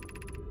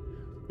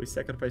 We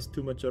sacrificed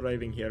too much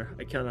arriving here.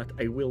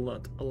 I will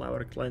not allow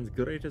our client's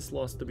greatest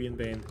loss to be in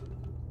vain.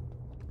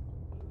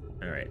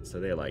 Alright, so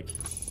they oh,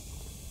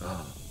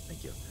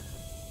 thank you.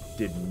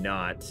 They did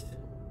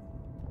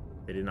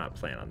not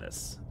plan on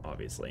this,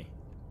 obviously.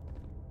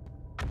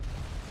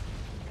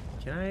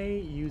 Can I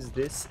use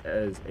this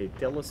as a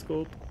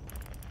telescope?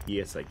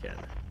 Yes, I can.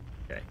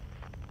 Okay.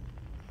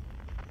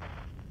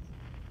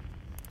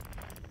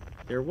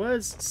 There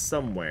was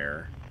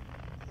somewhere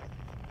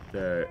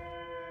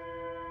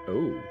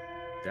oh,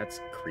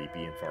 that's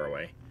creepy and far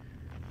away.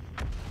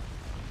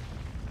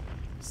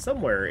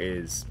 Somewhere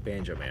is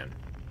Banjo Man.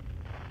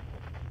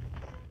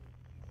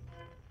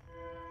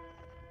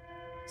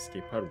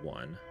 Escape Pod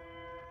 1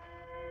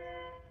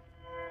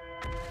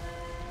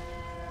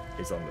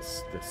 is on the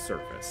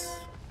surface.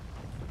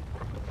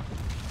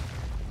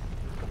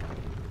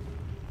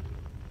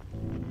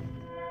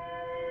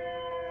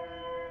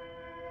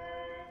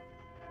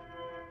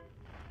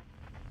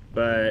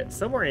 But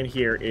somewhere in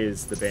here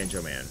is the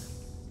Banjo Man.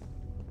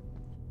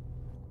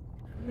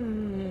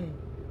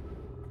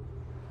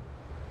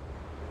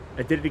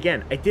 I did it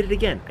again. I did it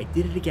again. I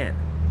did it again.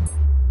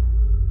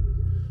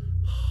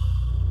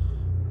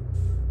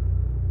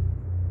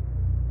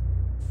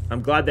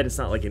 I'm glad that it's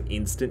not like an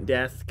instant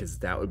death, because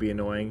that would be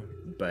annoying.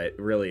 But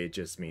really, it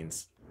just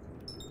means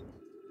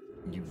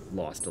you've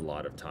lost a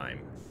lot of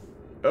time.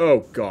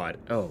 Oh, God.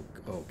 Oh,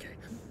 okay.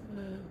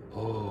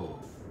 Oh.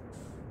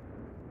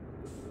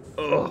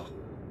 Oh.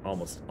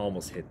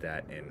 Almost hit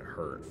that and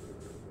hurt.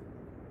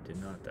 Did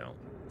not, though.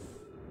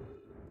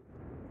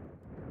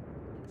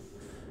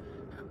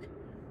 Okay.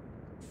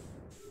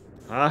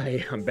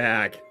 Hi, I'm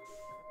back.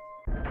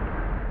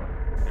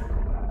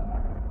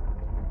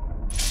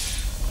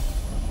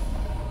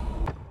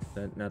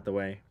 That not the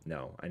way?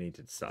 No, I need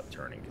to stop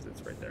turning because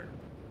it's right there.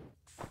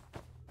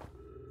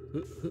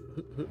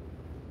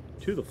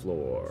 To the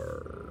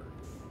floor.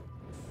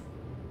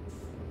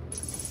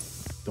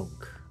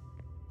 Dunk.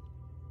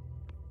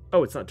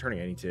 Oh, it's not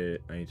turning. I need to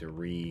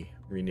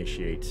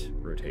reinitiate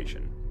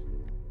rotation.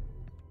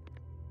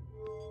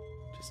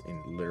 Just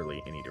in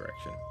literally any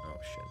direction. Oh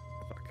shit.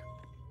 Fuck.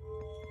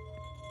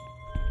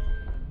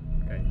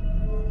 Okay.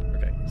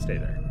 Okay, stay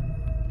there.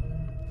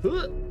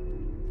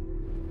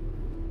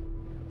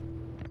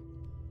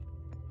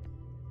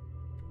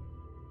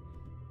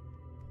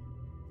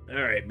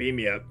 All right, beam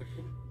me up.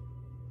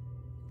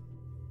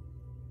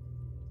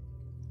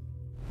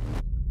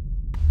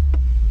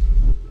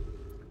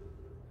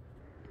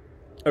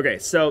 Okay,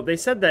 so they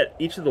said that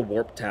each of the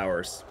warp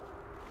towers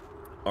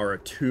are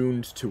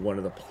attuned to one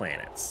of the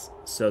planets.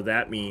 So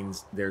that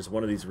means there's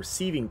one of these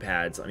receiving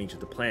pads on each of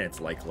the planets,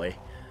 likely.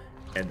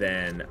 And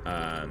then,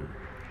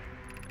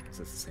 is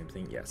this the same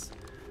thing? Yes.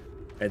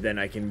 And then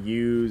I can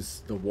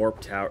use the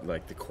warp tower,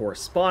 like the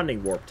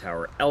corresponding warp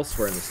tower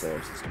elsewhere in the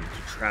solar system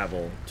to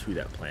travel to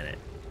that planet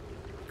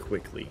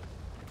quickly.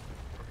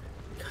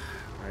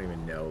 I don't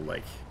even know,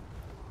 like,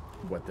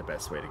 what the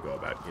best way to go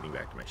about getting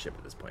back to my ship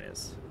at this point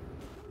is.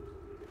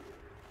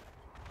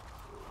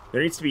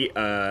 There needs to be,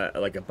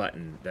 like a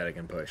button that I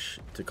can push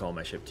to call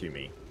my ship to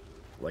me,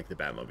 like the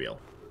Batmobile.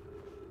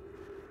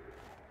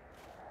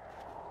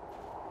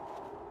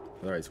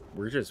 Otherwise,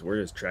 we're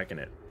just tracking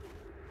it.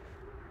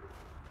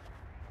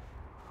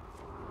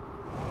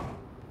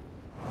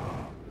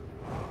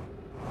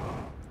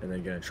 And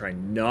then gonna try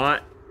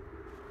not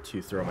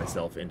to throw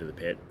myself into the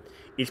pit.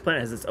 Each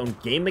planet has its own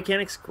game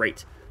mechanics.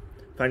 Great.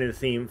 Finding the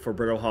theme for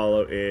Brittle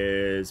Hollow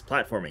is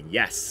platforming.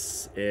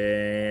 Yes,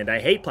 and I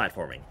hate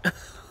platforming.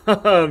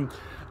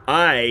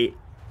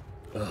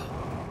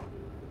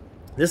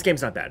 This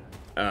game's not bad,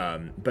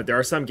 but there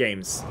are some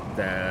games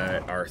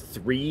that are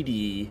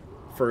 3D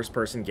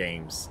first-person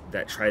games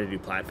that try to do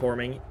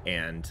platforming,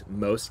 and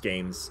most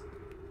games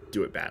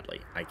do it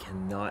badly. I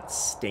cannot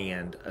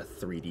stand a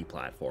 3D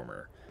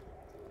platformer,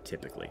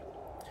 typically.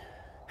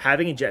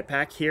 Having a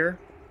jetpack here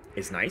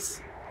is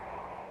nice,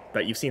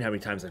 but you've seen how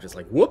many times I've just,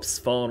 like, whoops,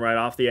 fallen right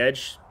off the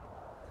edge.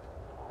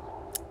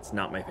 It's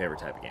not my favorite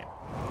type of game.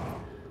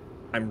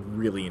 I'm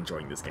really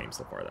enjoying this game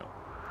so far, though.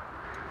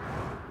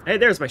 Hey,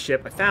 there's my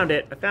ship. I found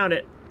it. I found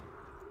it.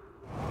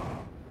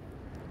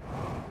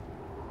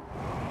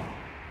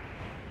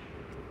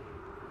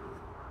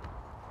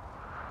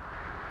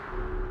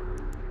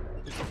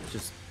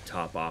 Just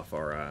top off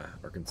our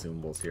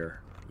consumables here.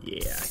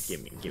 Yeah,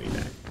 give me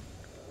back.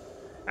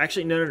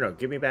 Actually, no.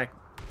 Give me back.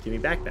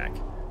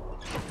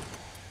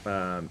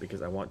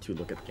 Because I want to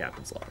look at the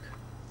captain's log.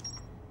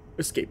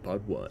 Escape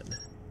pod 1.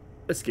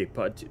 Escape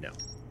pod 2. No.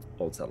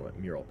 Old settlement,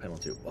 mural, panel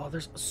 2. Oh,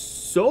 there's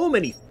so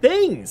many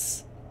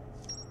things!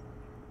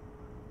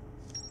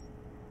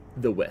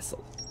 The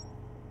vessel.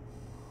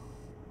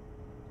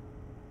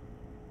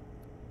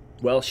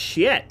 Well,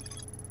 shit!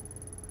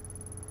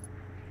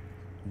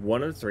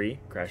 One of the 3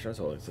 crashed on our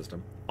solar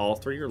system. All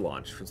 3 are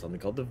launched from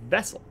something called the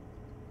vessel.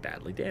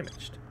 Badly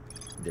damaged.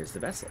 There's the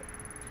vessel.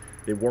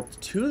 They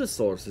warped to the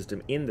solar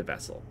system in the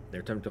vessel. They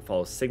attempted to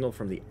follow a signal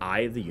from the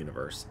eye of the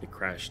universe. It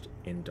crashed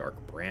in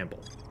Dark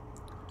Bramble.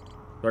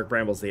 Dark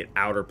Bramble's the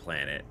outer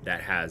planet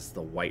that has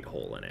the white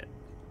hole in it.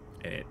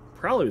 And it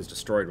probably was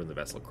destroyed when the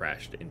vessel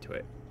crashed into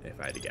it,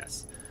 if I had to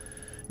guess.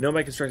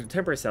 Nomad constructed a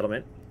temporary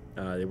settlement.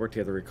 They worked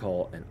together to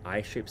recall an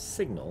eye-shaped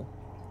signal.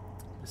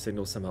 The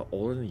signal is somehow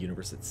older than the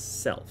universe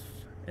itself.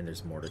 And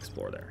there's more to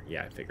explore there.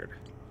 Yeah, I figured.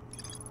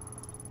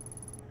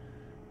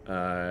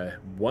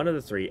 One of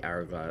the 3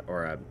 Hourglass,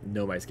 or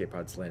Nomad escape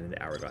pods landed in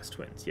the Hourglass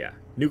Twins. Yeah.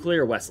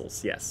 Nuclear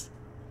vessels, yes.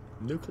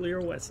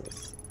 Nuclear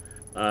vessels.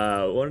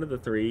 One of the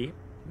 3...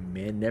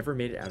 Man, never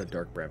made it out of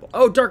Dark Bramble.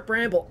 Oh, Dark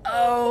Bramble!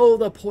 Oh,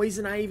 the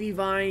poison ivy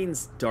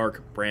vines!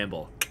 Dark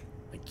Bramble.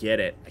 I get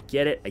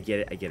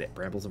it.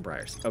 Brambles and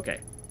briars. Okay.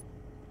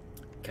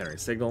 Countering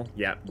signal.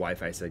 Yeah,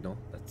 Wi-Fi signal.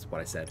 That's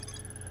what I said.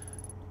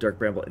 Dark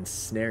Bramble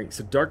ensnaring.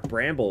 So Dark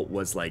Bramble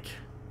was like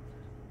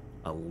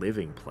a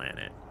living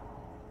planet.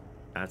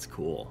 That's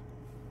cool.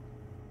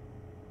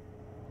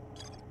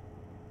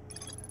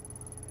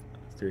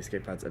 3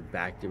 escape pods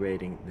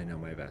evacuating the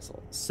Nomai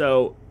vessel.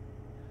 So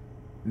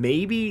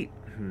maybe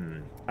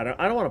I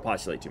don't want to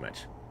postulate too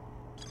much.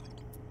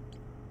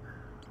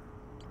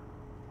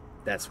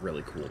 That's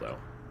really cool though.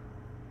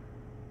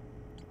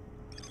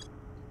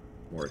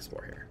 More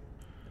explore here.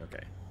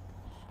 Okay.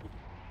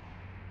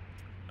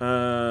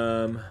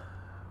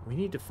 We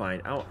need to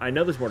find... Oh, I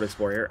know there's more to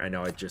explore here. I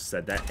know I just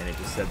said that, and it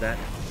just said that.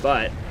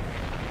 But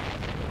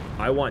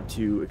I want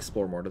to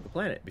explore more to the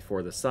planet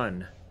before the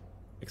sun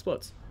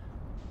explodes.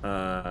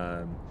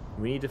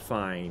 We need to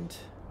find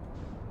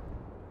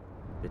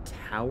The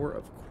Tower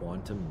of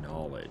Quantum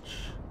Knowledge.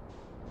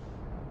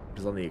 Which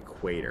is on the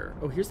equator.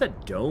 Oh, here's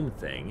that dome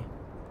thing.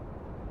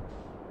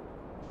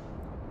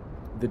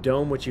 The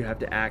dome which you have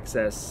to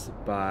access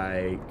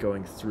by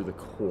going through the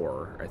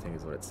core, I think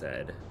is what it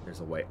said. There's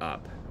a way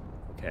up.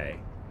 Okay.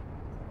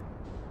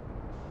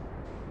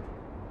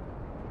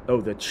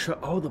 Oh,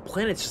 the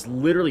planet's just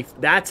literally...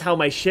 That's how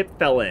my ship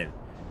fell in.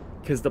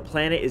 Because the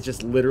planet is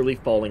just literally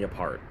falling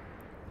apart.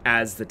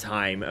 As the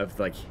time of,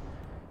 like...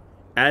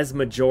 As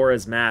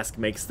Majora's Mask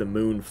makes the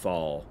moon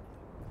fall.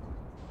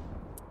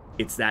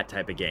 It's that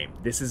type of game.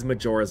 This is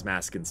Majora's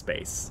Mask in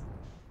space.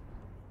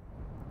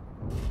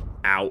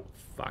 Ow.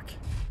 Fuck.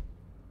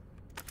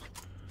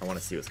 I want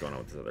to see what's going on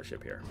with this other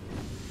ship here.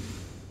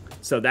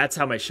 So that's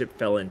how my ship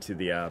fell into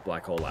the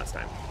black hole last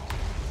time.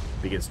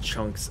 Because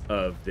chunks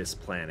of this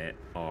planet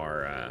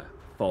are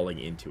falling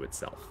into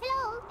itself.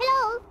 Hello,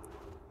 hello.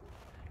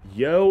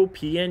 Yo,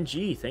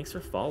 PNG. Thanks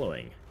for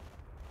following.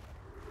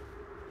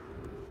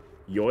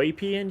 Yoi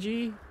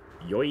PNG?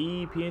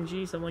 Yoi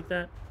PNG? Something like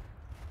that?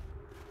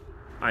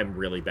 I'm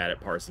really bad at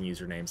parsing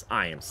usernames.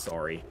 I am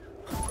sorry.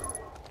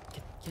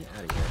 Get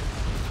out of here.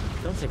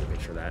 Don't take a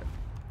picture of that.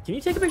 Can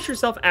you take a picture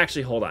yourself?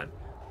 Actually, hold on.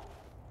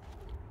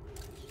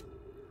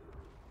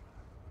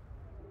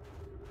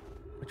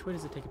 Which way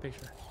does it take a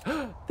picture?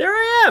 There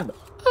I am!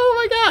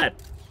 Oh my god!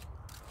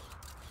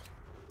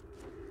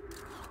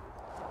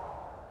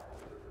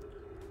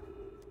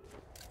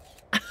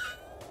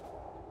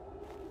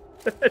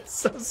 That's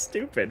so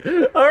stupid.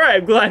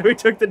 Alright, I'm glad we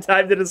took the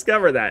time to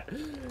discover that.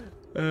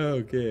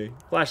 Okay.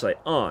 Flashlight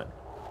on.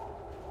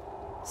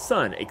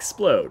 Sun,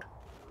 explode.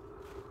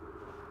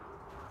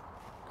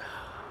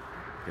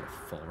 I'm gonna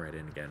fall right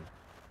in again.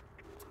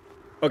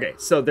 Okay,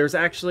 so there's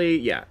actually,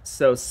 yeah.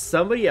 So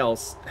somebody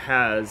else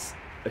has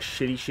a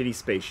shitty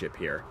spaceship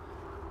here.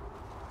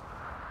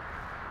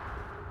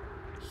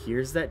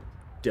 Here's that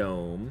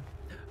dome.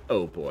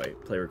 Oh boy,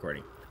 play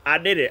recording. I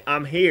did it.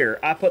 I'm here.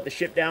 I put the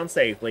ship down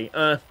safely.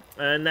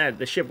 And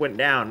the ship went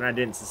down and I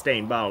didn't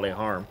sustain bodily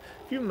harm.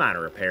 A few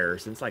minor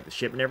repairs, since like the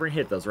ship never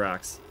hit those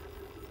rocks.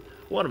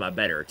 One of my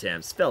better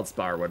attempts.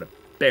 Feldspar would have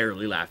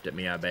barely laughed at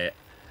me, I bet.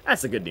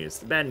 That's the good news.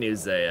 The bad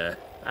news, I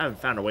haven't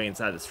found a way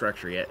inside the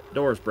structure yet.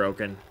 Door's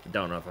broken.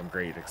 Don't know if I'm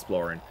great at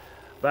exploring.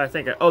 But I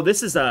think oh,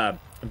 this is, I'm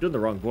doing the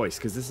wrong voice,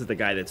 because this is the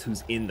guy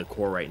who's in the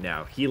core right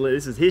now.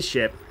 This is his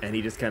ship, and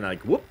he just kind of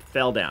like, whoop,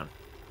 fell down.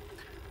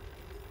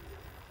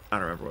 I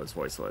don't remember what his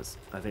voice was.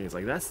 I think it's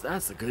like, that's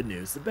the good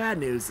news. The bad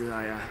news is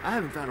I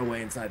haven't found a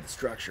way inside the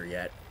structure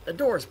yet. The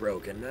door's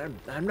broken.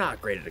 I'm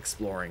not great at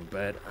exploring,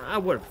 but I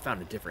would have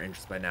found a different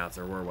interest by now if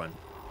there were one.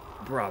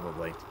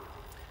 Probably.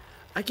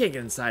 I can't get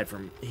inside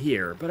from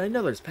here, but I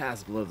know there's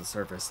paths below the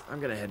surface. I'm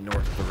gonna head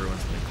north of the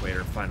ruins of the equator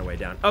and find a way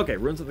down. Okay,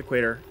 ruins of the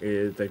equator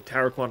is the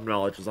Tower of Quantum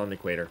Knowledge is on the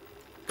equator.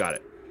 Got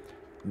it.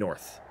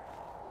 North.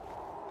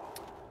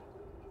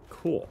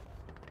 Cool.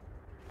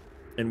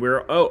 And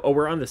we're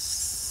we're on the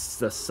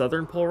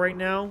southern pole right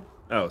now.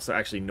 Oh, so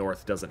actually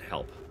north doesn't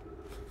help.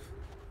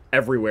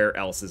 Everywhere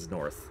else is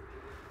north.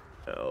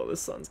 Oh, the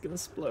sun's gonna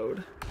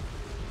explode.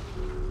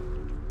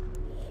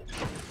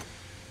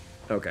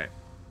 Okay.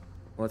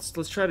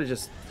 Let's try to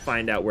just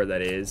find out where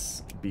that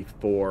is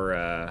before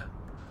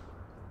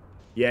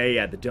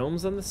yeah, the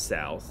dome's on the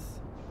south.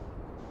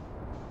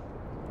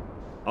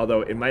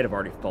 Although it might have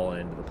already fallen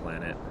into the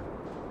planet.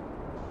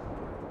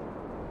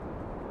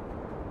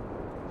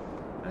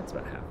 That's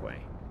about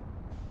halfway.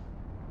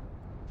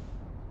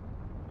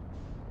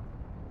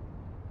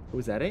 Oh,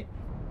 is that it?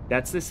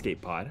 That's the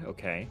escape pod,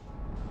 okay.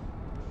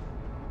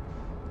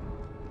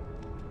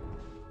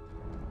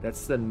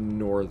 That's the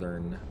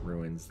northern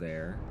ruins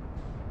there.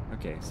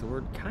 Okay, so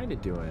we're kind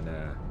of doing,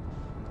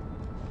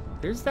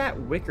 there's that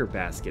wicker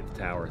basket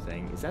tower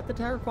thing. Is that the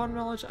Tower of Quantum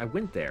Knowledge? I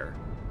went there.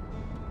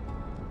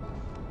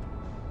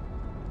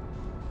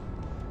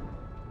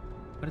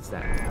 What is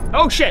that?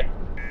 Oh, shit!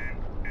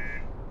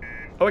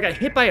 Oh, I got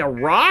hit by a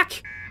rock?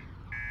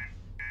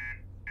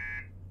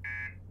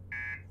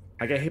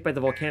 I got hit by the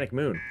volcanic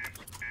moon.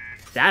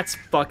 That's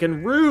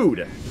fucking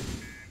rude!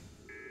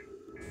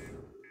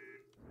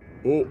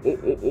 Oh.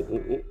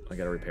 I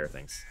gotta repair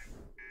things.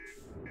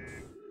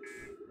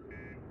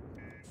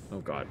 Oh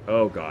god,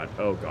 oh god,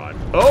 oh god,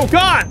 oh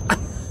god!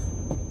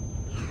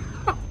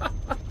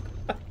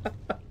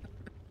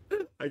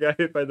 I got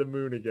hit by the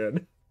moon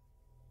again.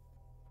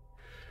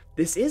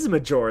 This is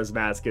Majora's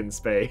Mask in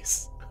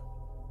space.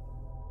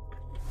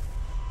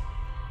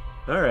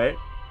 Alright.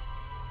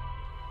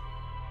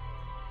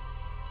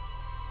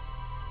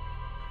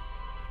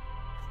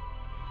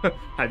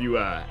 Have you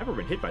ever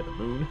been hit by the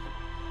moon?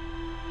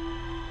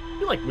 I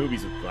feel like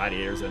movies with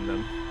gladiators in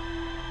them.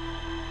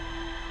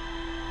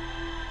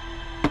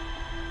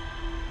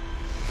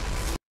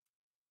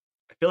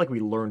 I feel like we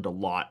learned a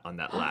lot on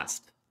that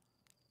last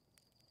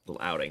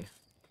little outing.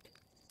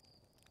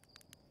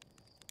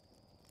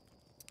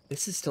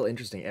 This is still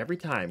interesting every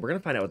time. We're going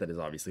to find out what that is,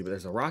 obviously, but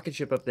there's a rocket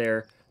ship up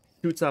there.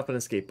 Shoots off an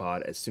escape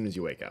pod as soon as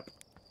you wake up.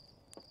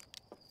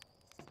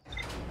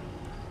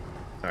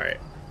 Alright,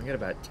 we got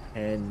about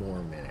 10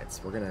 more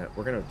minutes. We're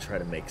gonna try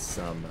to make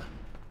some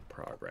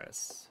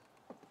progress.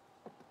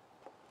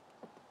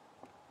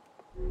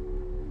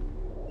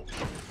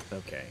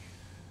 Okay.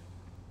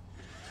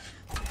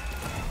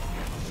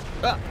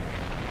 Ah!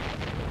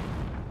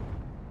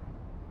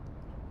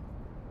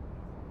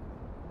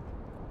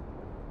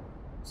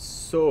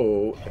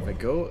 So, if I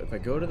go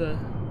to the...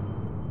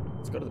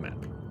 Let's go to the map.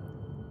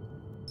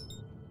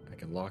 I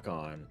can lock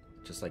on,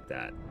 just like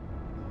that.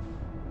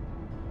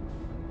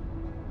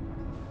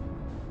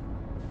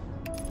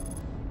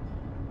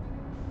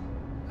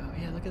 Oh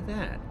yeah, look at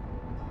that.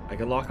 I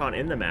can lock on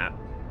in the map.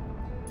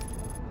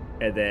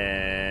 And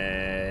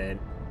then...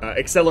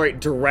 accelerate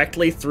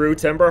directly through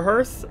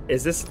Timberhearth?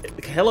 Is this...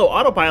 Hello,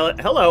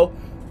 autopilot. Hello.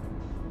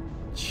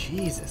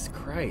 Jesus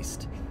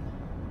Christ.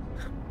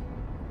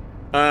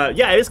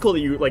 Yeah, it is cool that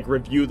you, like,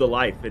 review the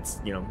life.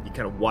 It's, you know, you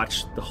kind of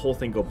watch the whole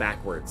thing go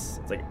backwards.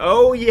 It's like,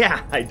 oh,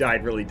 yeah, I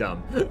died really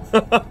dumb.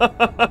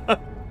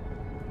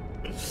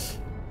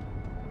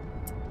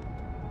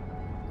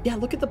 Yeah,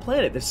 look at the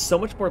planet. There's so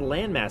much more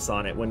landmass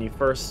on it when you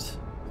first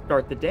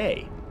start the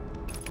day.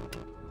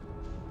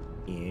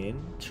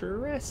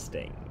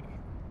 Interesting.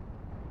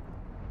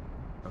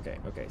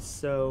 Okay,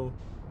 so...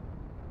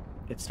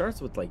 It starts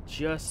with, like,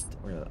 just...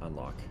 We're gonna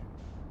unlock.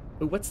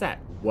 Ooh, what's that?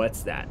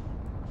 What's that?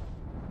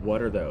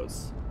 What are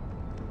those?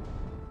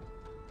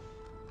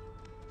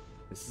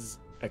 This is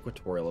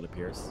equatorial, it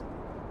appears.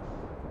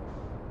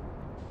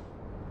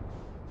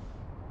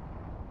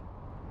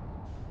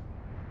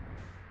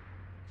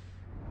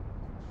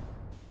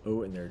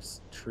 Oh, and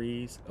there's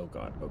trees. Oh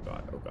god, oh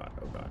god, oh god,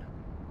 oh god.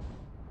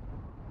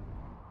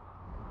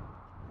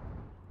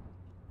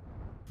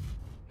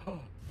 Oh.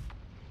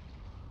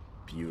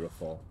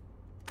 Beautiful.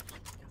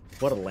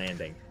 What a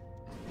landing.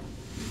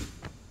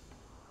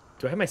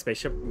 Do I have my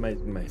spaceship, my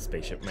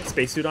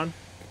spacesuit on?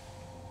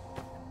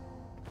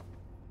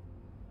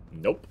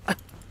 Nope.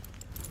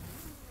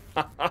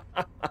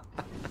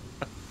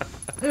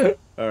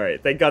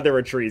 Alright, thank god there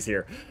were trees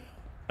here.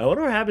 I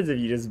wonder what happens if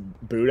you just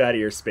boot out of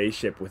your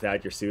spaceship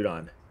without your suit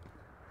on.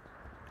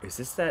 Is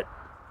this that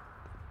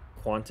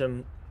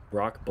quantum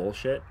rock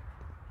bullshit?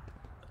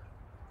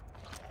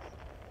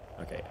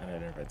 Okay,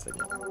 unidentified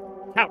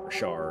signal. Power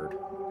shard.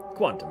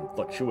 Quantum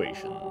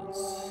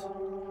fluctuations.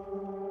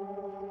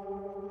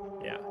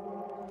 Yeah.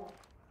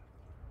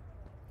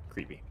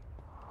 Creepy.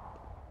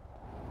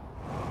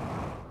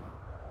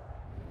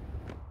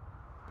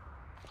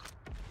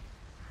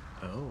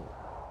 Oh.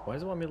 Why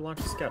does it want me to launch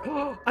a scout?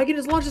 I can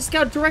just launch a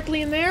scout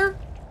directly in there?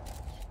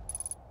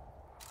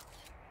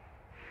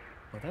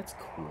 Oh, that's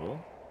cool.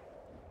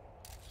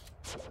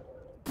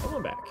 Come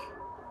on back.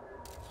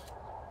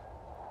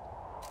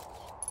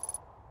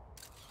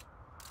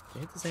 Did I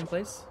hit the same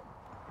place?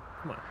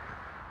 Come on.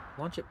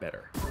 Launch it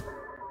better.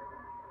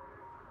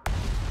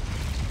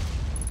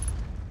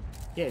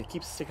 Yeah, it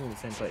keeps sticking to the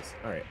same place.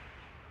 Alright.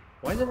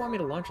 Why does it want me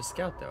to launch a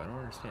scout, though? I don't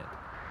understand.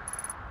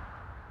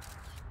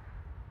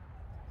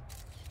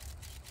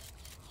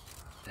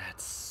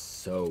 That's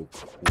so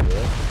cool.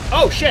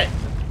 Oh, shit!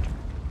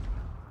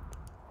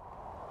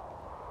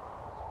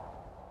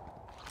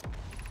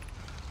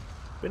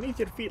 Beneath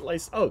your feet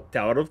lies... Oh,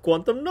 Tower of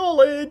Quantum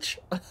Knowledge!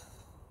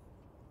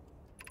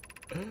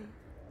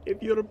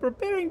 If you're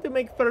preparing to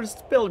make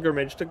first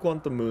pilgrimage to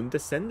Quantum Moon,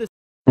 descend the...